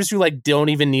pastors who like don't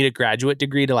even need a graduate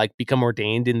degree to like become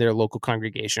ordained in their local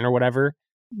congregation or whatever.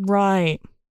 Right.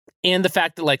 And the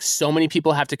fact that like so many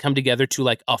people have to come together to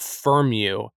like affirm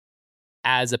you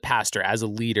as a pastor, as a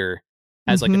leader,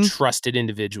 as like a trusted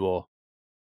individual.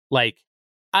 Like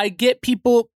I get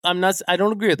people, I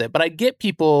don't agree with it, but I get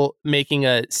people making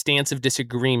a stance of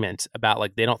disagreement about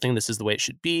like, they don't think this is the way it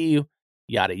should be,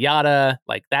 yada, yada.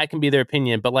 Like that can be their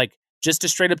opinion, but like just to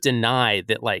straight up deny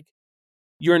that like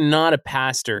you're not a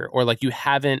pastor or like you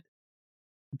haven't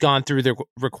gone through the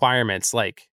requirements,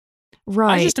 like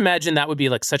Right. I just imagine that would be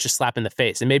like such a slap in the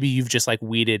face. And maybe you've just like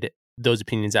weeded those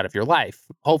opinions out of your life,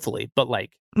 hopefully. But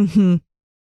like,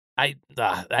 I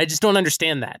just don't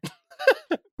understand that.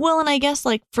 Well, and I guess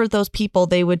like for those people,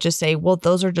 they would just say, well,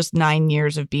 those are just 9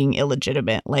 years of being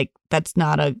illegitimate. Like that's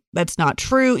not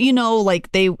true. You know,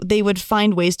 like they would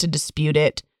find ways to dispute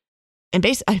it. And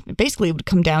basically it would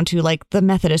come down to like the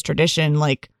Methodist tradition,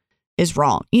 like is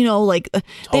wrong. You know, like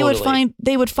Totally.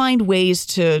 they would find ways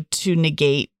to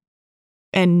negate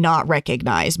and not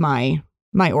recognize my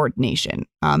ordination.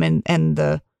 And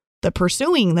the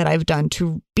pursuing that I've done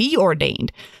to be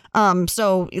ordained.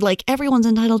 So like everyone's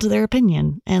entitled to their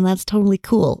opinion, and that's totally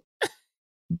cool.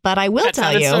 But I will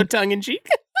tell you, so tongue in cheek.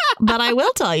 but I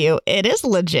will tell you, it is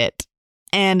legit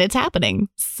and it's happening.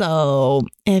 So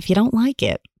if you don't like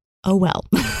it, oh well.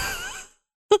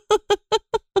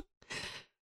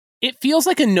 It feels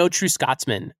like a no true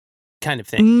Scotsman kind of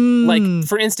thing. Like,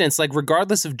 for instance, like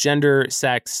regardless of gender,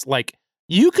 sex, like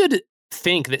you could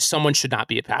think that someone should not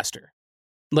be a pastor.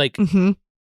 Like,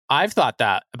 I've thought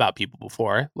that about people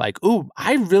before. Like, ooh,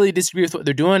 I really disagree with what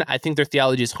they're doing. I think their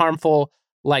theology is harmful.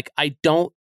 Like, I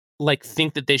don't like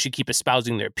think that they should keep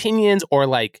espousing their opinions, or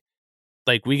like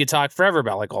we could talk forever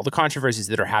about like all the controversies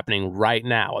that are happening right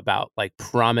now about like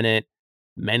prominent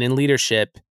men in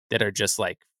leadership that are just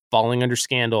like falling under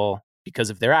scandal because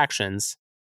of their actions.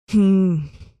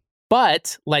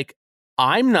 But like,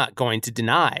 I'm not going to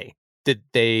deny that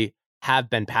they have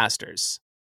been pastors.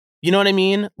 You know what I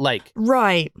mean? Like,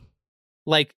 Right.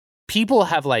 Like people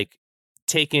have like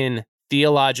taken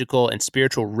theological and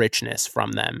spiritual richness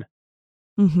from them.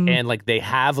 And like they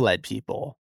have led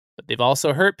people, but they've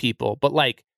also hurt people. But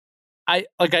like I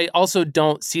also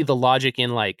don't see the logic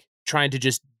in like trying to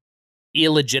just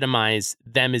illegitimize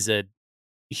them as a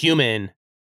human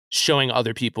showing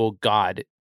other people God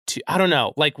to, I don't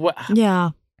know, like what.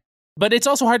 Yeah. But it's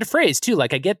also hard to phrase too.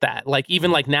 Like I get that. Like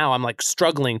even like now I'm like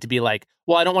struggling to be like,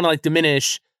 well, I don't want to like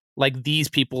diminish like these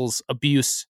people's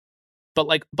abuse,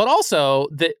 but also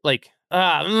that like,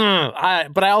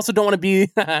 but I also don't want to be,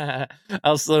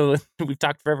 also, we've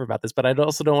talked forever about this, but I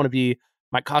also don't want to be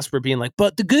Mike Cosper being like,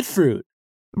 but the good fruit.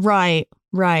 Right.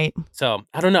 So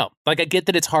I don't know. Like I get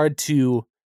that it's hard to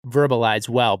verbalize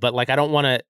well, but like I don't want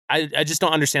to, I just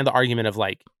don't understand the argument of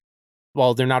like,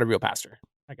 well, they're not a real pastor,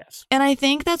 I guess. And I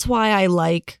think that's why I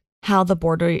like how the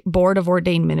Board of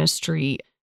Ordained Ministry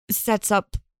sets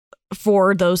up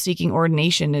for those seeking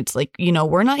ordination. It's like, you know,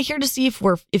 we're not here to see if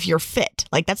you're fit.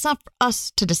 Like that's not for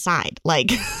us to decide.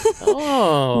 Like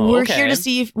we're here to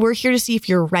see if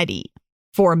you're ready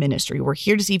for ministry. We're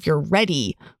here to see if you're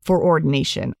ready for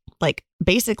ordination. Like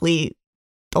basically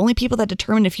the only people that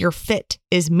determine if you're fit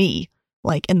is me,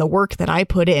 like in the work that I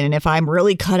put in, and if I'm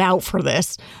really cut out for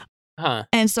this.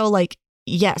 And so like,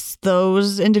 yes,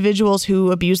 those individuals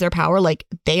who abuse their power, like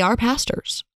they are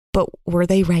pastors, but were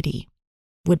they ready?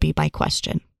 Would be my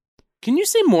question. Can you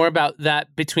say more about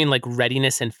that between like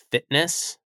readiness and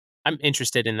fitness? I'm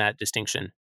interested in that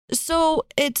distinction. So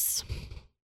it's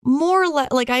more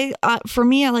like for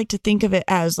me, I like to think of it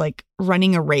as like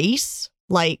running a race.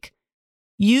 Like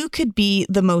you could be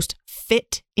the most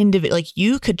fit individual, like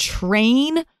you could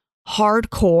train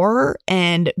hardcore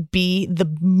and be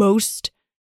the most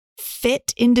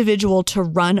fit individual to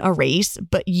run a race,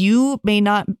 but you may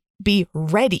not be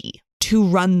ready to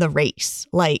run the race.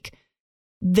 Like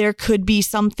there could be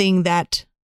something that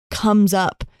comes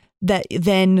up that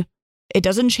then it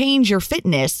doesn't change your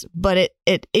fitness, but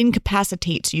it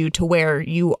incapacitates you to where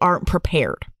you aren't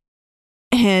prepared.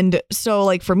 And so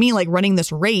like for me, like running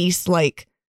this race, like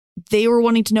they were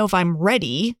wanting to know if I'm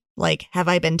ready. Like, have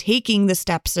I been taking the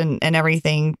steps and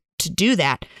everything to do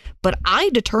that? But I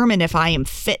determine if I am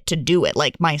fit to do it,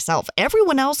 like myself.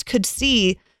 Everyone else could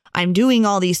see I'm doing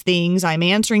all these things. I'm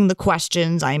answering the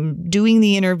questions. I'm doing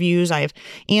the interviews. I've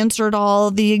answered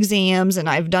all the exams and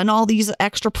I've done all these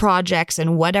extra projects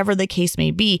and whatever the case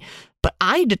may be. But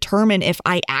I determine if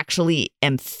I actually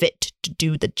am fit to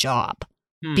do the job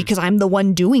because I'm the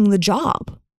one doing the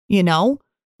job, you know,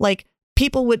 like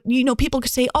people could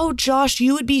say, oh, Josh,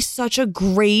 you would be such a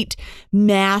great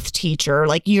math teacher.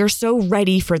 Like you're so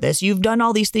ready for this. You've done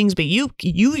all these things, but you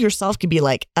yourself could be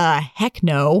like, heck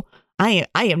no. I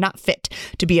am not fit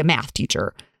to be a math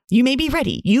teacher. You may be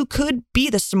ready. You could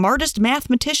be the smartest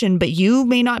mathematician, but you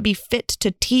may not be fit to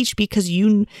teach because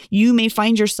you may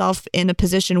find yourself in a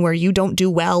position where you don't do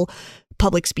well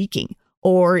public speaking,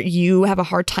 or you have a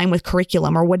hard time with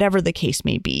curriculum, or whatever the case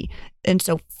may be. And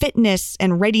so fitness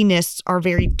and readiness are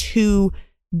very two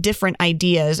different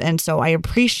ideas. And so I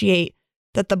appreciate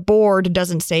that the board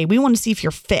doesn't say, we want to see if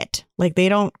you're fit. Like they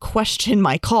don't question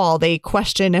my call. They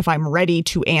question if I'm ready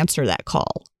to answer that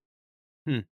call.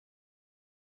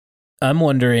 I'm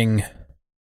wondering,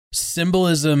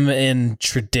 symbolism and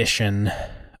tradition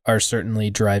are certainly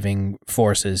driving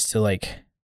forces to like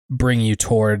bring you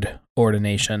toward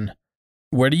ordination.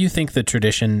 Where do you think the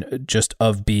tradition just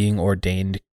of being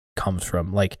ordained comes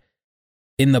from? Like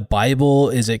in the Bible,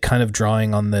 is it kind of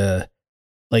drawing on the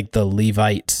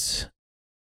Levites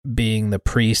being the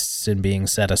priests and being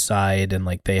set aside, and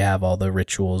like they have all the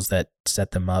rituals that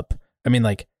set them up? I mean,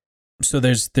 like, so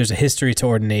there's a history to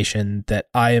ordination that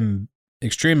I am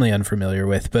extremely unfamiliar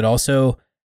with, but also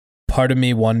part of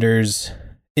me wonders,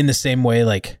 in the same way,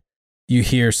 like you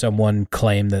hear someone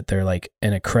claim that they're like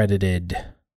an accredited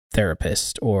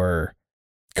therapist or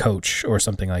coach or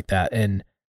something like that, and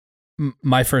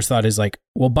my first thought is like,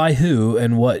 well, by who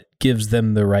and what gives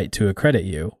them the right to accredit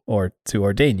you or to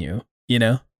ordain you, you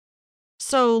know?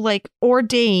 So like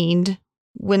ordained,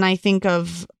 when I think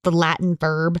of the Latin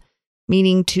verb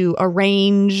meaning to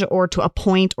arrange or to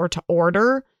appoint or to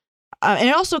order, and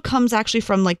it also comes actually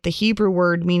from like the Hebrew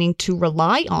word meaning to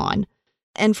rely on.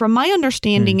 And from my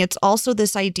understanding, it's also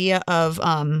this idea of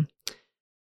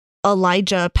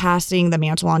Elijah passing the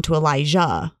mantle on to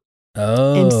Elijah.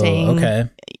 Oh, and saying, okay.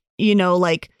 You know,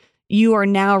 like, you are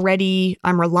now ready.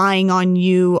 I'm relying on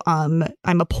you. I'm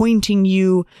appointing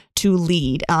you to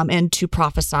lead and to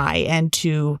prophesy and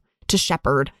to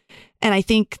shepherd. And I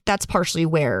think that's partially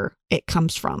where it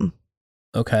comes from.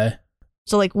 Okay.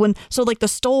 So like the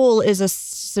stole is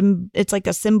it's like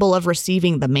a symbol of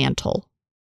receiving the mantle.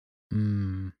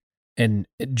 And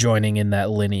joining in that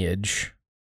lineage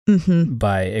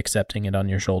by accepting it on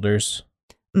your shoulders.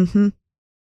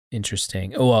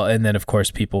 Interesting. Well, and then of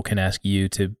course people can ask you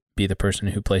to be the person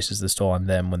who places the stole on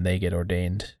them when they get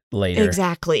ordained later.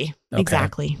 Exactly. Okay.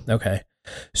 Exactly. Okay.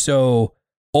 So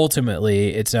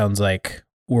ultimately it sounds like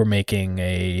we're making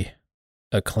a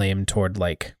claim toward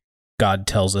like God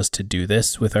tells us to do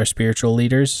this with our spiritual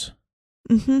leaders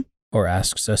or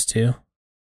asks us to.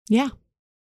 Yeah.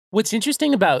 What's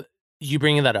interesting about you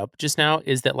bringing that up just now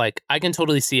is that like I can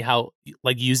totally see how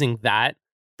like using that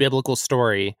biblical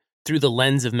story through the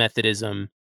lens of Methodism,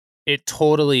 it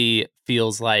totally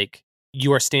feels like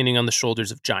you are standing on the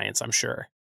shoulders of giants, I'm sure.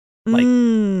 Like,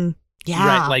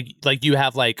 yeah. Right, like you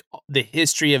have like the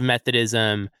history of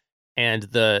Methodism and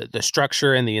the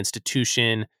structure and the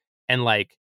institution, and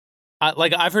like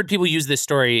I've heard people use this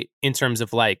story in terms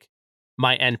of like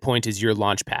my endpoint is your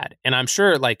launch pad, and I'm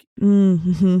sure like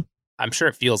I'm sure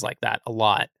it feels like that a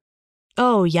lot.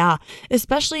 Oh yeah,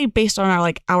 especially based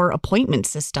on our appointment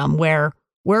system, where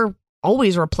we're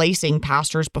always replacing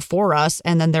pastors before us,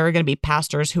 and then there are going to be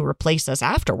pastors who replace us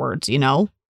afterwards, you know?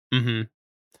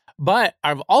 But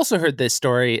I've also heard this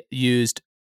story used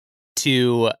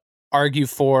to argue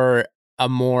for a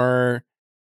more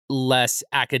less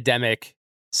academic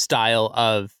style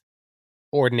of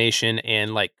ordination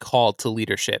and like call to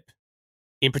leadership.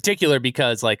 In particular,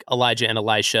 because like Elijah and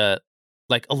Elisha,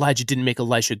 like Elijah didn't make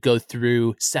Elisha go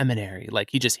through seminary. Like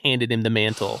he just handed him the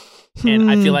mantle.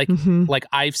 And I feel like like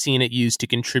I've seen it used to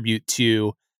contribute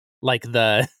to like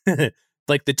the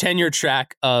like the tenure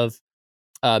track of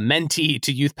mentee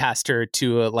to youth pastor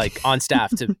to like on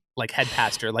staff to like head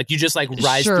pastor. Like you just like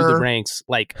rise through the ranks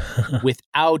like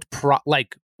without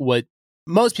like what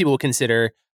most people would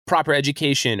consider proper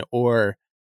education, or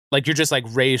like you're just like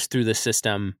raised through the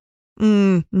system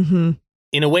in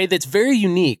a way that's very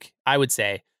unique, I would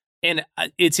say. And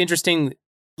it's interesting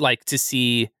like to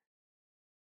see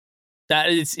that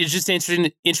it's just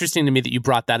interesting to me that you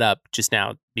brought that up just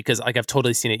now, because like I've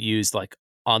totally seen it used like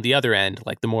on the other end,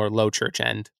 like the more low church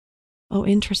end. Oh,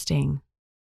 interesting.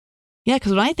 Yeah,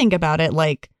 because when I think about it,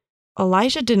 like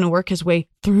Elijah didn't work his way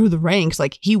through the ranks.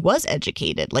 Like he was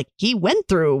educated. Like he went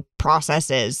through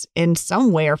processes in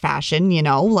some way or fashion, you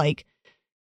know, like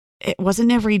it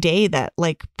wasn't every day that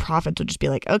like prophets would just be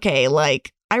like, okay,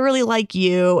 like I really like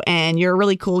you and you're a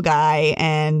really cool guy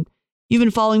and you've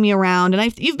been following me around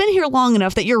and you've been here long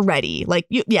enough that you're ready. Like,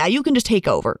 you can just take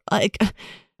over. Like,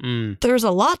 there's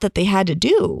a lot that they had to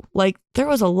do. Like, there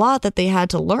was a lot that they had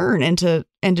to learn and to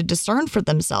discern for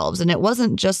themselves. And it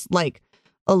wasn't just like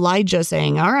Elijah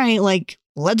saying, all right, like,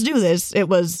 let's do this. It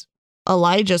was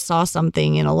Elijah saw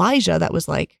something in Elijah that was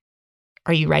like,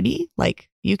 are you ready? Like,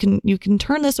 you can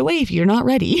turn this away if you're not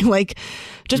ready. Like,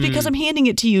 just because I'm handing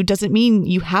it to you doesn't mean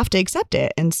you have to accept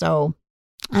it. And so,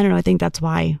 I don't know. I think that's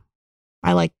why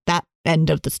I like that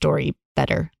end of the story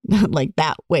better, like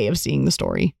that way of seeing the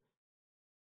story.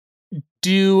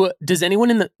 Does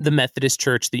anyone in the Methodist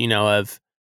Church that you know of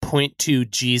point to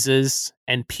Jesus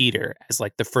and Peter as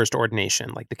like the first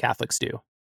ordination, like the Catholics do?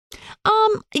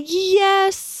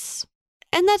 Yes.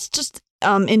 And that's just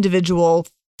individual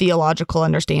theological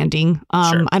understanding.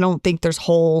 Sure. I don't think there's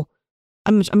whole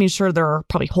I mean, sure, there are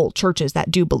probably whole churches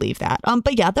that do believe that.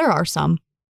 But yeah, there are some.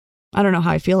 I don't know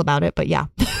how I feel about it, but yeah.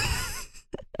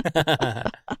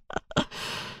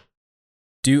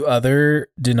 Do other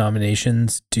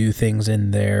denominations do things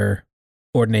in their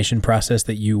ordination process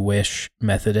that you wish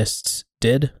Methodists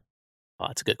did? Oh,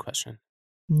 that's a good question.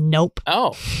 Nope.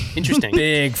 Oh, interesting.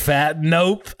 Big fat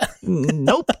nope.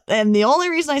 Nope. And the only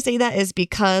reason I say that is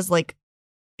because like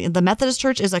the Methodist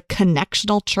Church is a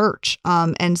connectional church.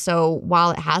 And so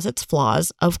while it has its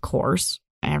flaws, of course,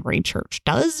 every church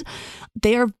does,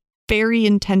 they are very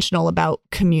intentional about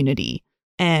community.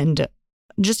 And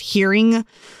just hearing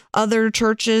other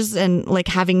churches and like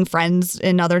having friends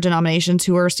in other denominations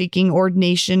who are seeking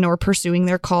ordination or pursuing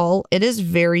their call, it is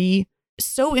very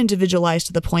so individualized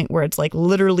to the point where it's like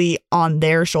literally on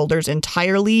their shoulders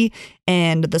entirely.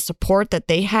 And the support that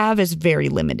they have is very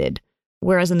limited.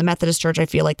 Whereas in the Methodist Church, I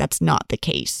feel like that's not the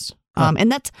case.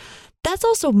 And that's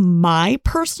also my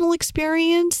personal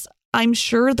experience. I'm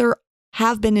sure there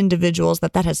have been individuals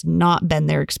that has not been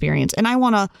their experience. And I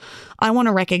want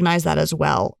to recognize that as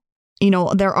well. You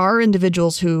know, there are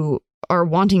individuals who are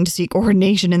wanting to seek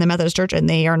ordination in the Methodist Church and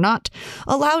they are not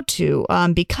allowed to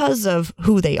because of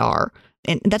who they are.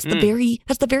 And that's the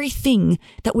very thing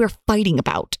that we're fighting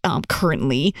about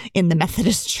currently in the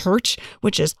Methodist Church,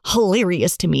 which is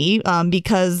hilarious to me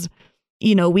because,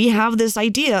 you know, we have this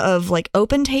idea of like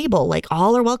open table, like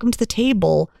all are welcome to the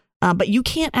table. But you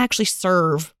can't actually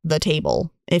serve the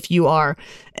table if you are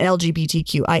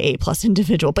LGBTQIA plus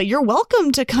individual. But you're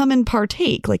welcome to come and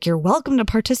partake. Like you're welcome to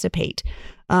participate.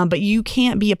 But you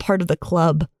can't be a part of the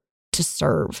club to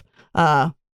serve.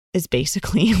 Is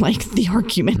basically like the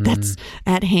argument that's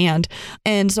at hand.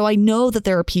 And so I know that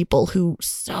there are people who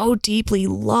so deeply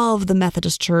love the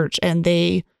Methodist Church and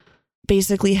they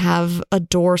basically have a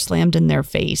door slammed in their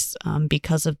face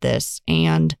because of this.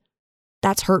 And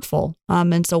that's hurtful.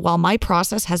 And so while my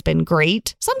process has been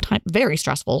great, sometimes very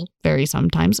stressful, very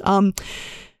sometimes,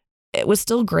 it was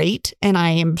still great. And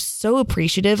I am so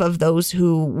appreciative of those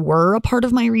who were a part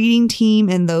of my reading team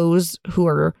and those who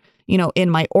are, you know, in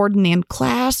my ordinand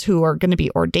class who are going to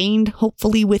be ordained,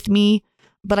 hopefully with me.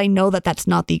 But I know that that's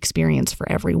not the experience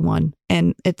for everyone.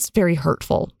 And it's very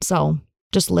hurtful. So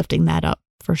just lifting that up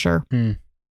for sure.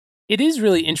 It is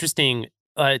really interesting,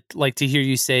 like to hear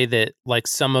you say that like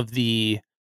some of the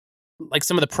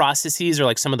processes or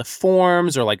like some of the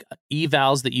forms or like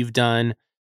evals that you've done,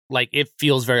 like it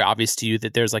feels very obvious to you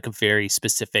that there's like a very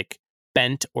specific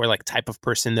bent or like type of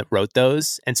person that wrote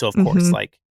those. And so of course,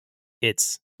 like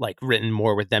it's like written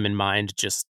more with them in mind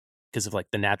just because of like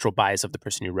the natural bias of the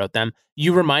person who wrote them.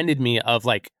 You reminded me of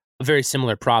like a very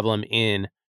similar problem in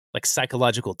like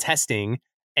psychological testing.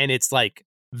 And it's like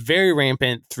very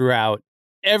rampant throughout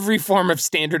every form of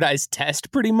standardized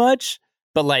test pretty much.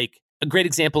 But like a great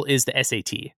example is the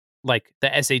SAT. Like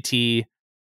the SAT,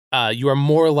 you are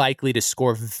more likely to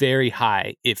score very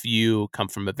high if you come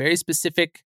from a very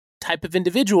specific type of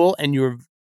individual, and you're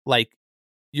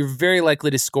very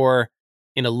likely to score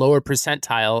in a lower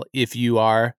percentile if you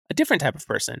are a different type of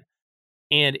person.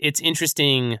 And it's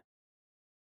interesting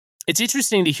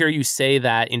to hear you say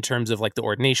that in terms of like the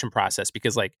ordination process,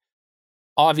 because like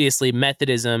obviously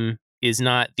Methodism is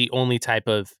not the only type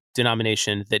of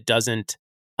denomination that doesn't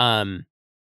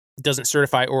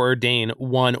certify or ordain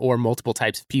one or multiple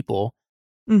types of people,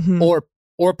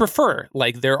 or prefer.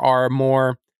 Like there are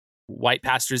more white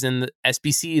pastors in the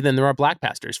SBC than there are black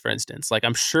pastors, for instance. Like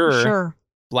I'm sure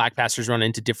black pastors run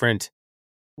into different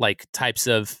like types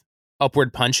of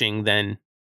upward punching than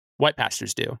white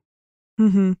pastors do.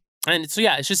 And so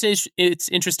yeah, it's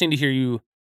interesting to hear you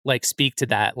like speak to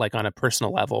that like on a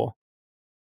personal level,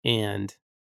 and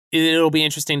it'll be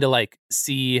interesting to like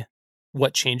see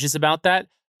what changes about that.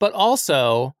 But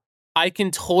also I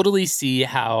can totally see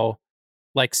how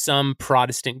like some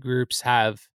Protestant groups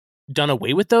have done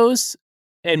away with those,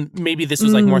 and maybe this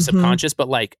was like more subconscious, but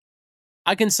like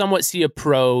I can somewhat see a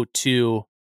pro to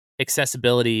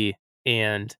accessibility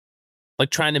and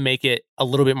like trying to make it a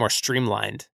little bit more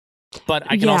streamlined. But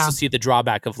I can also see the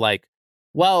drawback of like,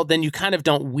 well, then you kind of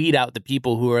don't weed out the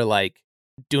people who are like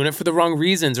doing it for the wrong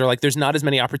reasons, or like there's not as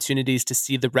many opportunities to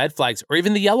see the red flags or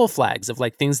even the yellow flags of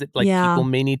like things that like people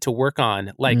may need to work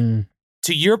on. Like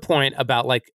to your point about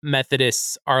like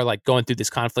Methodists are like going through this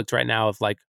conflict right now of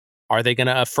like, are they going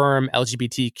to affirm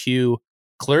LGBTQ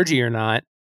clergy or not?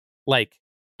 Like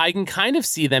I can kind of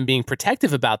see them being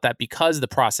protective about that because the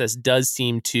process does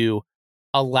seem to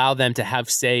allow them to have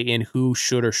say in who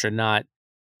should or should not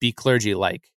be clergy.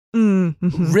 Like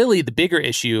really the bigger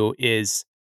issue is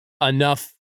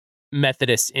enough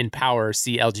Methodists in power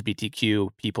see LGBTQ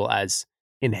people as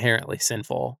inherently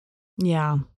sinful.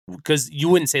 Yeah. because you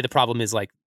wouldn't say the problem is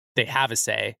like they have a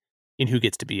say in who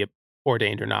gets to be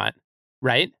ordained or not,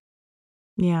 right?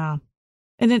 Yeah.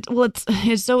 And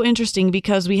it's so interesting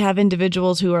because we have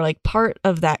individuals who are like part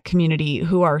of that community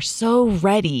who are so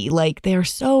ready, like they're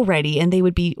so ready and they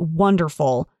would be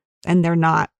wonderful and they're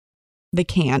not, they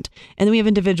can't. And then we have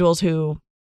individuals who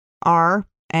are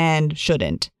and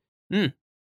shouldn't. Mm.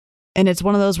 And it's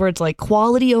one of those where it's like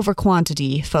quality over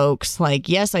quantity, folks. Like,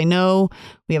 yes, I know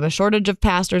we have a shortage of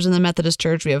pastors in the Methodist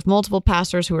Church. We have multiple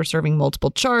pastors who are serving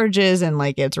multiple charges and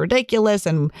like it's ridiculous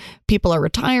and people are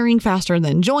retiring faster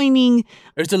than joining.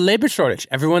 There's a labor shortage.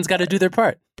 Everyone's got to do their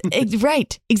part.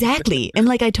 Right. Exactly. And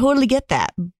like, I totally get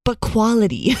that. But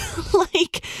quality,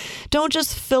 like, don't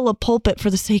just fill a pulpit for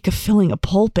the sake of filling a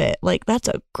pulpit. Like, that's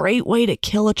a great way to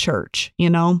kill a church, you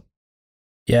know?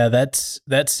 Yeah,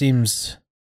 that seems...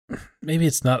 Maybe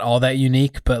it's not all that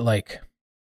unique, but like,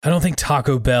 I don't think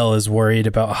Taco Bell is worried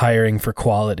about hiring for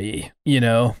quality, you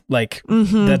know, like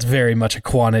that's very much a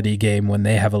quantity game when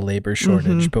they have a labor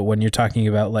shortage. But when you're talking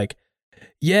about like,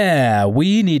 yeah,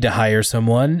 we need to hire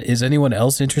someone. Is anyone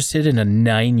else interested in a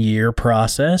 9-year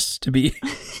process to be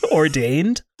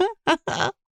ordained?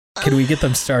 Can we get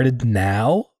them started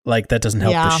now? Like that doesn't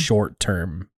help the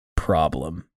short-term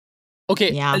problem.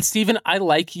 Okay. Yeah. Stephen, I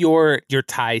like your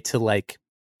tie to like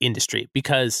industry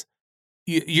because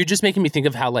you're just making me think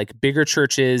of how like bigger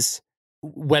churches,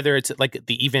 whether it's like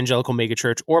the evangelical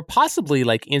megachurch or possibly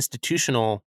like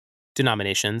institutional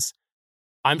denominations,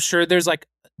 I'm sure there's like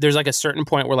a certain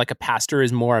point where like a pastor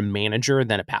is more a manager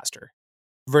than a pastor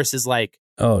versus like,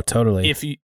 oh, totally.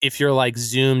 If you're like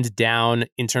zoomed down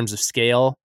in terms of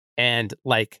scale and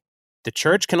like the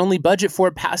church can only budget for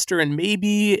a pastor and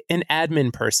maybe an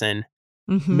admin person,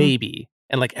 maybe,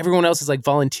 and like everyone else is like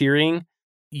volunteering.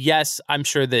 Yes, I'm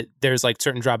sure that there's like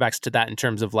certain drawbacks to that in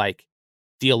terms of like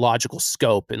theological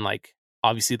scope. And like,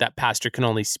 obviously that pastor can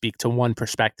only speak to one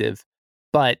perspective,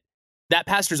 but that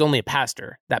pastor's only a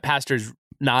pastor. That pastor's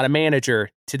not a manager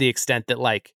to the extent that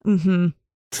like the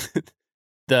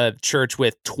church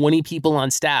with 20 people on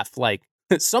staff, like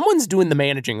someone's doing the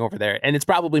managing over there and it's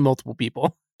probably multiple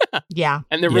people. Yeah.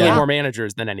 And they're really more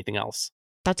managers than anything else.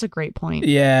 That's a great point.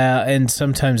 Yeah, and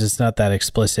sometimes it's not that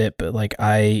explicit, but like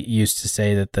I used to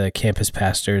say that the campus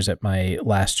pastors at my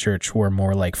last church were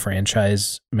more like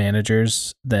franchise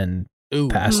managers than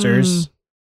pastors.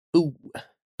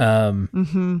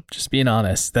 Just being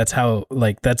honest, that's how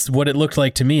that's what it looked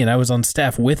like to me, and I was on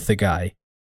staff with the guy,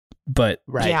 but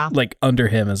like under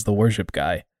him as the worship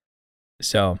guy.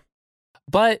 So,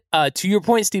 but to your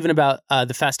point, Stephen, about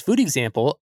the fast food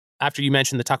example. After you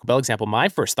mentioned the Taco Bell example, my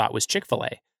first thought was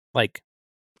Chick-fil-A. Like,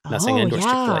 not saying I endorse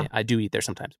Chick-fil-A. I do eat there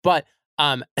sometimes. But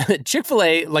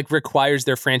Chick-fil-A like requires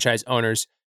their franchise owners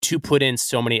to put in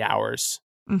so many hours.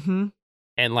 And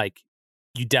like,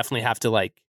 you definitely have to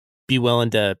like be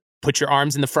willing to put your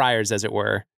arms in the fryers, as it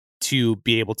were, to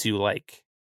be able to like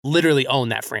literally own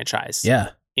that franchise. Yeah.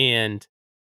 And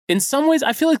in some ways,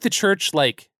 I feel like the church,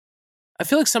 like, I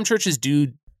feel like some churches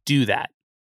do that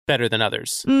better than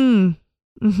others.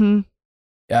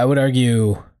 I would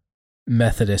argue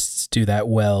Methodists do that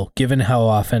well, given how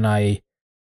often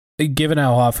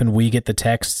we get the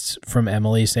texts from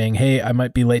Emily saying, hey, I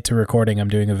might be late to recording. I'm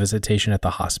doing a visitation at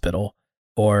the hospital,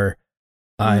 or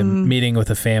I'm meeting with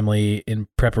a family in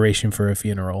preparation for a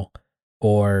funeral,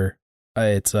 or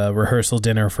it's a rehearsal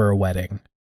dinner for a wedding.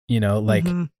 You know, like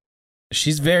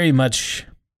she's very much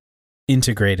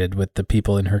integrated with the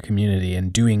people in her community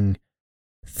and doing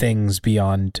things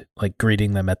beyond like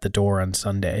greeting them at the door on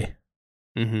Sunday.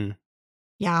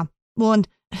 Yeah. Well, and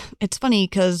it's funny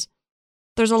because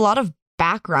there's a lot of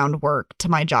background work to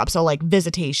my job. So like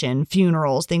visitation,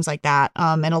 funerals, things like that.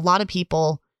 And a lot of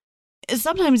people,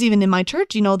 sometimes even in my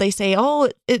church, you know, they say, oh,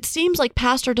 it seems like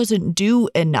pastor doesn't do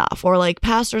enough, or like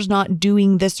pastor's not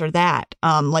doing this or that.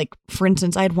 Like for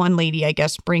instance, I had one lady, I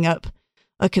guess, bring up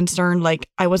a concern, like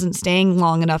I wasn't staying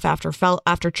long enough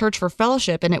after church for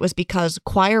fellowship, and it was because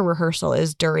choir rehearsal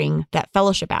is during that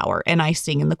fellowship hour, and I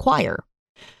sing in the choir.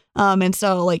 And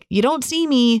so like you don't see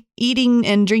me eating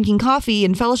and drinking coffee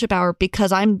in fellowship hour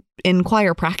because I'm in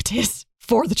choir practice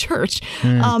for the church.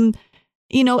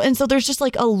 You know, and so there's just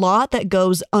like a lot that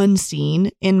goes unseen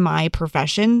in my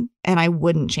profession, and I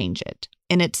wouldn't change it.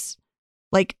 And it's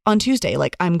like on Tuesday,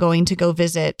 like I'm going to go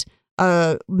visit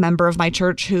a member of my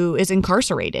church who is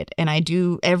incarcerated. And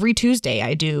every Tuesday,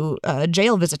 I do a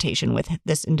jail visitation with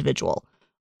this individual.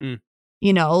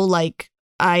 You know, like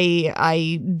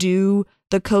I do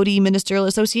the Cody Ministerial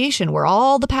Association, where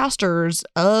all the pastors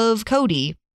of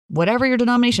Cody whatever your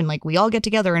denomination, like we all get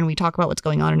together and we talk about what's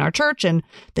going on in our church and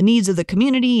the needs of the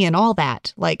community and all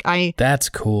that. Like That's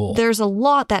cool. There's a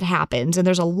lot that happens and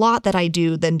there's a lot that I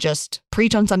do than just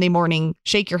preach on Sunday morning,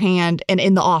 shake your hand, and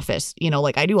in the office.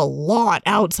 Like I do a lot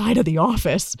outside of the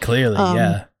office. Clearly,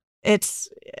 yeah.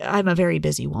 I'm a very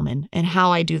busy woman, and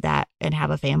how I do that and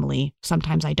have a family,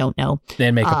 sometimes I don't know.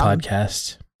 And make a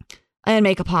podcast.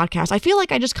 I feel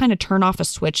like I just kind of turn off a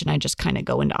switch and I just kind of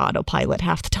go into autopilot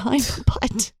half the time,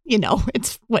 but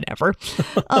it's whatever.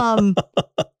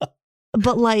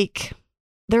 But like,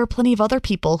 there are plenty of other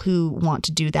people who want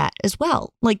to do that as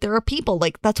well. Like there are people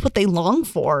like that's what they long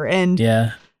for. And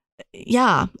yeah,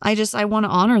 I want to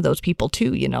honor those people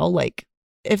too, like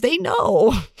if they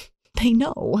know, they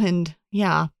know. And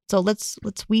yeah, so let's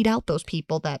weed out those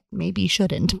people that maybe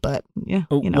shouldn't, but yeah.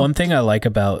 One thing I like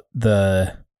about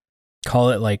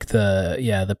call it like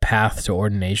the path to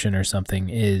ordination or something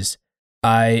is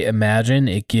I imagine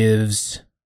it leaves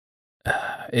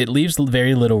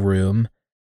very little room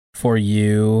for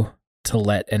you to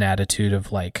let an attitude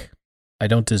of like, I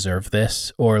don't deserve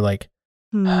this, or like,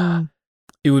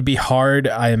 it would be hard,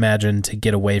 I imagine, to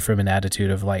get away from an attitude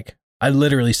of like, I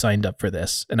literally signed up for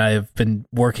this and I have been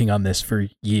working on this for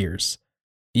years,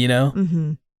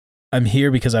 Mm-hmm. I'm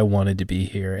here because I wanted to be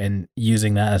here, and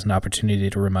using that as an opportunity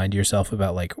to remind yourself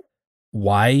about like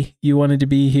why you wanted to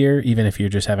be here, even if you're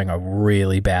just having a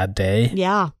really bad day.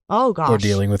 Yeah. Oh gosh. Or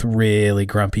dealing with really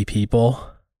grumpy people.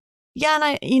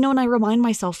 Yeah. And I remind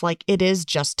myself like it is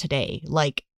just today,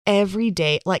 like every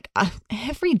day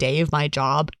of my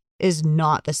job is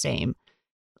not the same.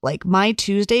 Like my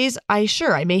Tuesdays, I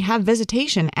may have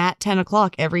visitation at 10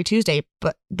 o'clock every Tuesday,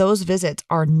 but those visits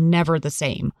are never the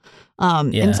same.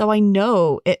 And so I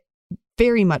know it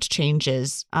very much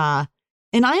changes.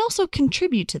 And I also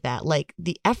contribute to that. Like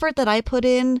the effort that I put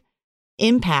in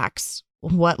impacts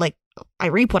I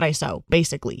reap what I sow,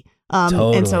 basically.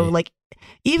 Totally. And so like,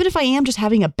 even if I am just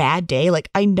having a bad day, like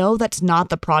I know that's not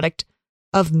the product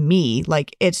of me,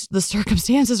 like it's the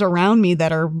circumstances around me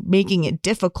that are making it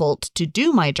difficult to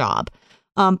do my job.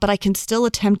 But I can still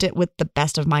attempt it with the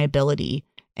best of my ability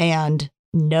and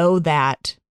know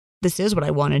that this is what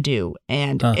I want to do.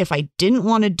 And if I didn't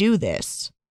want to do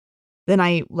this, then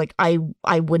I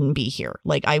wouldn't be here.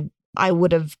 Like I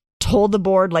would have told the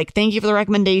board, like, thank you for the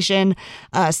recommendation.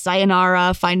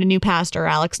 Sayonara, find a new pastor.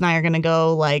 Alex and I are going to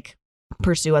go like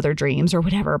pursue other dreams or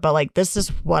whatever. But like, this is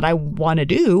what I want to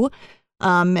do.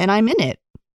 And I'm in it.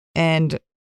 And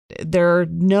there are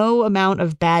no amount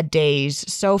of bad days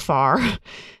so far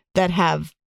that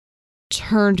have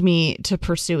turned me to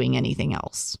pursuing anything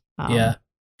else. Yeah.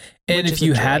 And if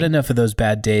you had enough of those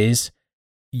bad days,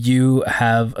 you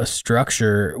have a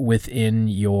structure within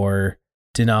your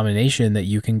denomination that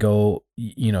you can go,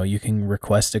 you can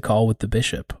request a call with the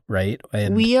bishop, right?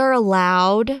 And we are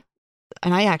allowed,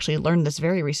 and I actually learned this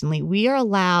very recently, we are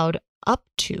allowed up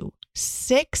to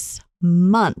 6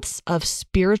 months of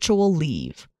spiritual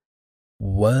leave.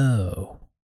 Whoa.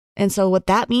 And so what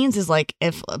that means is like,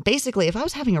 if I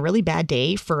was having a really bad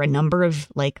day for a number of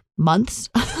like months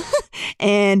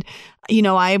and,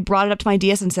 I brought it up to my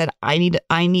DS and said,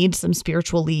 I need some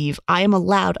spiritual leave. I am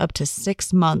allowed up to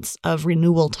 6 months of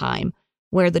renewal time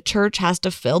where the church has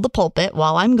to fill the pulpit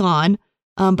while I'm gone.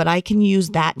 But I can use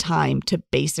that time to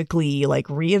basically like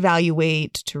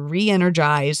reevaluate, to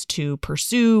re-energize, to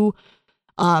pursue,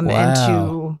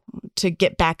 and to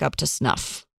get back up to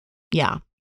snuff. Yeah.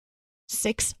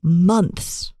 6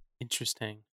 months.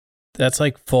 Interesting. That's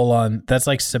like full on, that's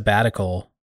like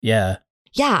sabbatical. Yeah.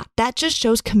 Yeah. That just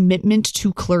shows commitment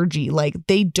to clergy. Like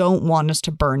they don't want us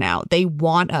to burn out. They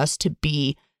want us to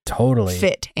be totally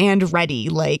fit and ready.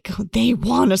 Like they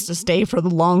want us to stay for the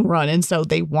long run. And so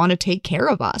they want to take care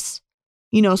of us.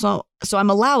 So I'm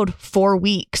allowed 4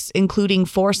 weeks, including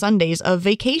 4 Sundays of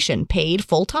vacation paid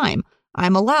full time.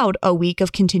 I'm allowed a week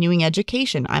of continuing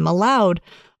education. I'm allowed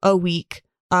a week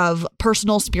of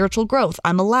personal spiritual growth.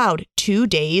 I'm allowed 2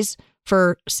 days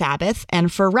for Sabbath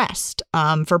and for rest,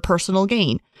 for personal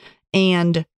gain.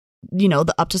 And,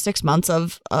 the up to 6 months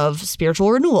of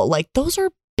spiritual renewal. Like those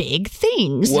are big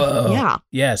things. Whoa. Yeah.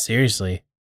 Yeah, seriously.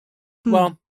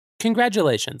 Well,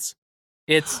 congratulations.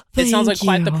 It sounds like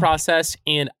quite the process,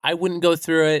 and I wouldn't go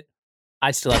through it.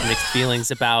 I still have mixed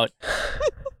feelings about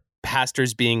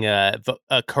pastors being a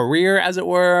career, as it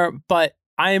were, but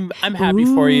I'm happy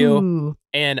for you,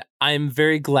 and I'm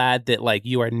very glad that like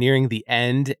you are nearing the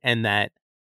end and that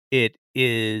it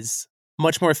is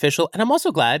much more official. And I'm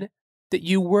also glad that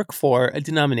you work for a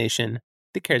denomination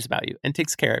that cares about you and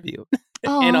takes care of you,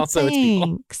 and also its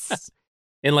people,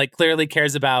 and like clearly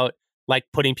cares about like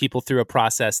putting people through a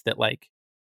process that like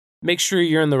makes sure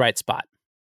you're in the right spot.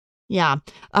 Yeah.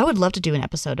 I would love to do an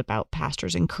episode about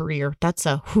pastors and career. That's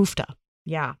a hoofta.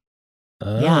 Yeah.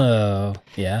 Oh,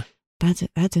 yeah.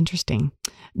 That's interesting.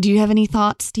 Do you have any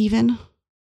thoughts, Stephen?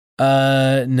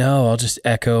 No, I'll just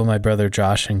echo my brother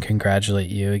Josh and congratulate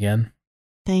you again.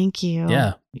 Thank you.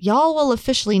 Yeah. Y'all will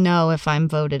officially know if I'm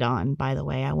voted on, by the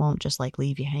way. I won't just like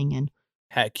leave you hanging.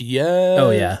 Heck yeah. Oh,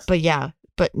 yeah. But yeah,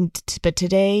 but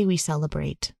today we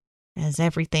celebrate as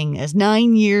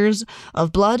 9 years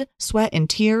of blood, sweat, and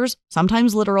tears,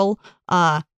 sometimes literal,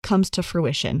 comes to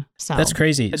fruition. So That's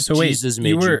crazy. So wait, Jesus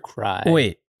made you cry.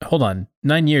 Wait, hold on.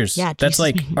 9 years. Yeah, that's Jesus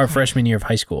like made me our cry. freshman year of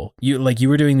high school. You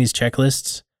were doing these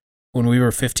checklists when we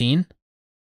were 15?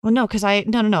 Well, no, because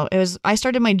I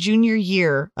started my junior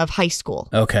year of high school.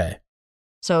 Okay.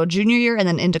 So junior year and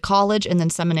then into college and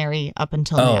then seminary up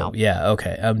until now. Oh, yeah.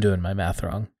 Okay. I'm doing my math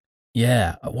wrong.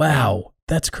 Yeah. Wow.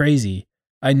 That's crazy.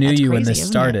 I knew you when crazy, this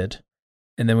isn't started.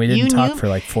 And then we didn't You talk knew- for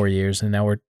like 4 years and now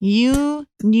we're... You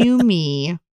knew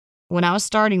me when I was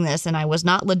starting this and I was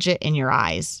not legit in your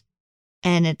eyes.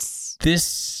 And it's,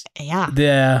 yeah.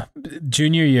 The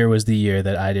junior year was the year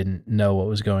that I didn't know what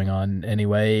was going on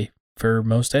anyway for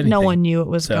most anything. No one knew what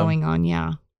was So- going on.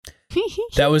 Yeah.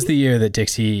 That was the year that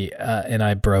Dixie and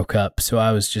I broke up. So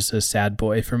I was just a sad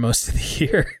boy for most of the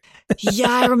year. Yeah,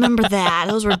 I remember that.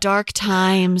 Those were dark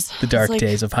times. The dark It's like-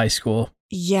 days of high school.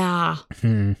 Yeah.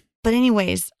 But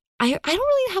anyways, I don't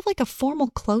really have like a formal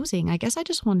closing. I guess I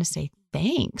just want to say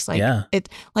thanks. Like Yeah. it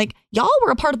like y'all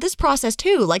were a part of this process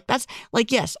too. Like that's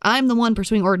like, yes, I'm the one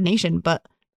pursuing ordination, but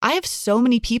I have so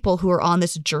many people who are on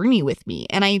this journey with me.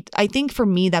 And I think for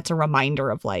me, that's a reminder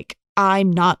of like,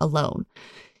 I'm not alone.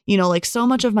 You know, like so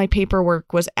much of my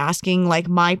paperwork was asking like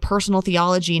my personal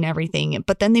theology and everything,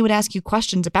 but then they would ask you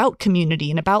questions about community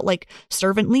and about like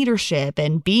servant leadership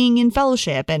and being in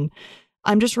fellowship. And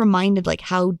I'm just reminded like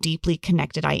how deeply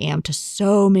connected I am to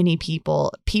so many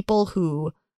people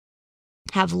who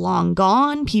have long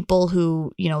gone, people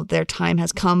who, you know, their time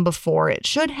has come before it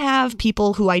should have,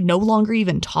 people who I no longer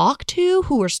even talk to,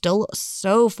 who are still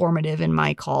so formative in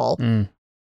my call.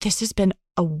 This has been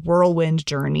a whirlwind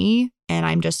journey, and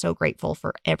I'm just so grateful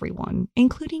for everyone,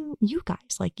 including you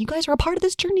guys. Like, you guys are a part of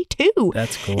this journey too.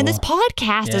 That's cool. And this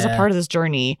podcast is a Yeah. part of this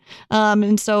journey.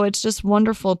 And so it's just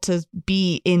wonderful to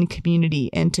be in community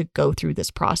and to go through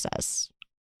this process,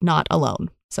 not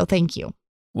alone. So thank you.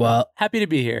 Well, Happy to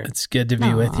be here. it's good to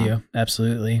be with Aw. you.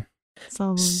 Absolutely.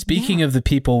 So Speaking of the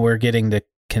people we're getting to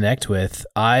connect with,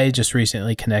 I just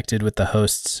recently connected with the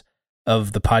hosts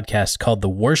of the podcast called The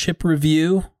Worship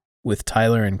Review with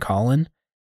Tyler and Colin.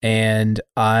 And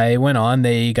I went on,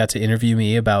 they got to interview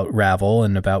me about Ravel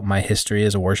and about my history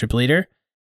as a worship leader.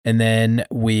 And then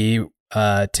we,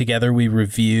 together we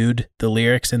reviewed the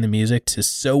lyrics and the music to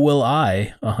So Will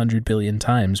I 100 Billion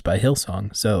Times by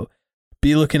Hillsong. So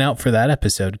be looking out for that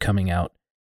episode coming out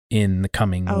in the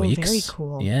coming weeks. very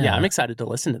cool. Yeah. I'm excited to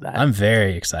listen to that. I'm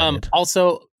very excited.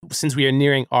 Also, since we are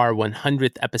nearing our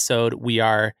 100th episode, we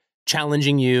are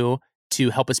challenging you to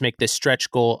help us make this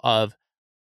stretch goal of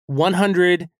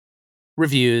 100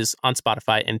 reviews on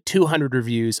Spotify and 200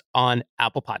 reviews on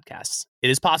Apple Podcasts. It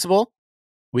is possible.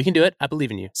 We can do it. I believe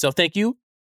in you. So thank you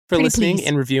for Pretty listening please.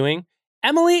 and reviewing.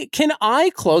 Emily, can I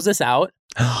close us out?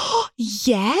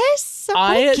 Yes. What a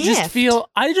I gift.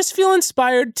 just feel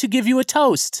inspired to give you a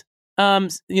toast. I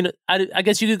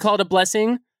guess you could call it a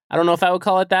blessing. I don't know if I would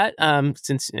call it that.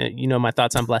 Since you know my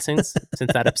thoughts on blessings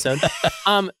since that episode.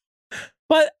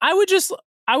 But I would just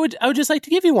like to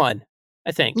give you one.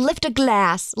 I think Lift a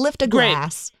glass. Lift a Great.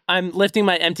 glass. I'm lifting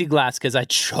my empty glass because I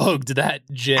chugged that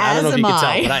gin. I don't As know if you am can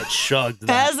I. tell, but I chugged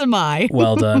that. As am I.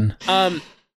 Well done.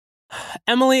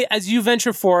 Emily, as you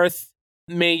venture forth,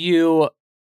 may you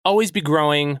always be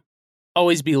growing,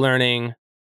 always be learning,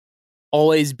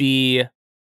 always be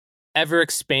ever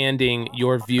expanding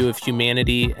your view of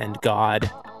humanity and God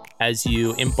as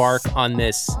you embark on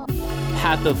this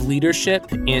path of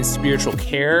leadership and spiritual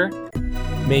care.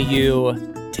 May you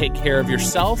take care of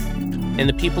yourself and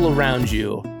the people around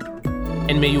you,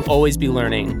 and may you always be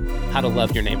learning how to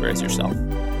love your neighbor as yourself.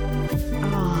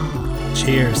 Ah.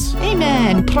 Cheers.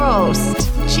 Amen. Prost.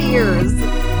 Cheers.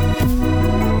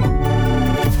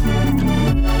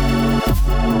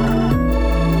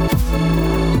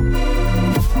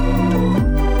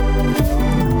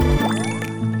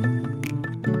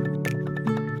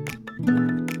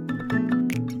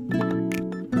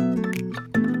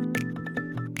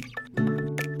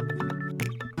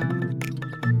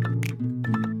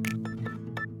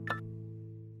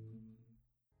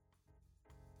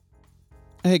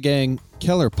 Hey gang,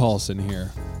 Keller Paulson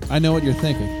here. I know what you're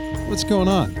thinking. What's going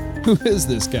on? Who is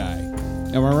this guy?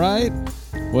 Am I right?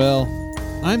 Well,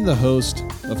 I'm the host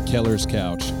of Keller's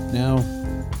Couch. Now,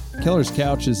 Keller's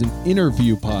Couch is an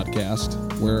interview podcast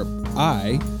where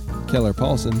I, Keller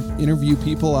Paulson, interview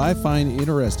people I find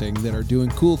interesting that are doing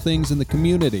cool things in the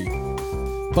community.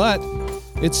 But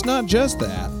it's not just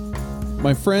that.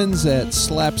 My friends at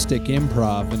Slapstick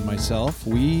Improv and myself,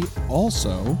 we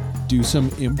also do some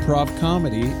improv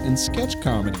comedy and sketch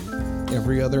comedy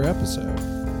every other episode.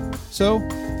 So,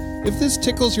 if this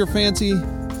tickles your fancy,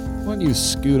 why don't you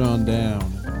scoot on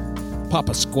down, pop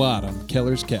a squat on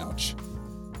Keller's Couch.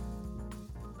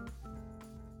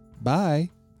 Bye.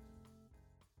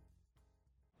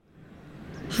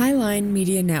 Highline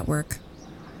Media Network.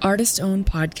 Artist-owned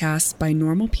podcasts by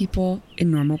normal people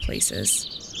in normal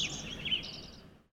places.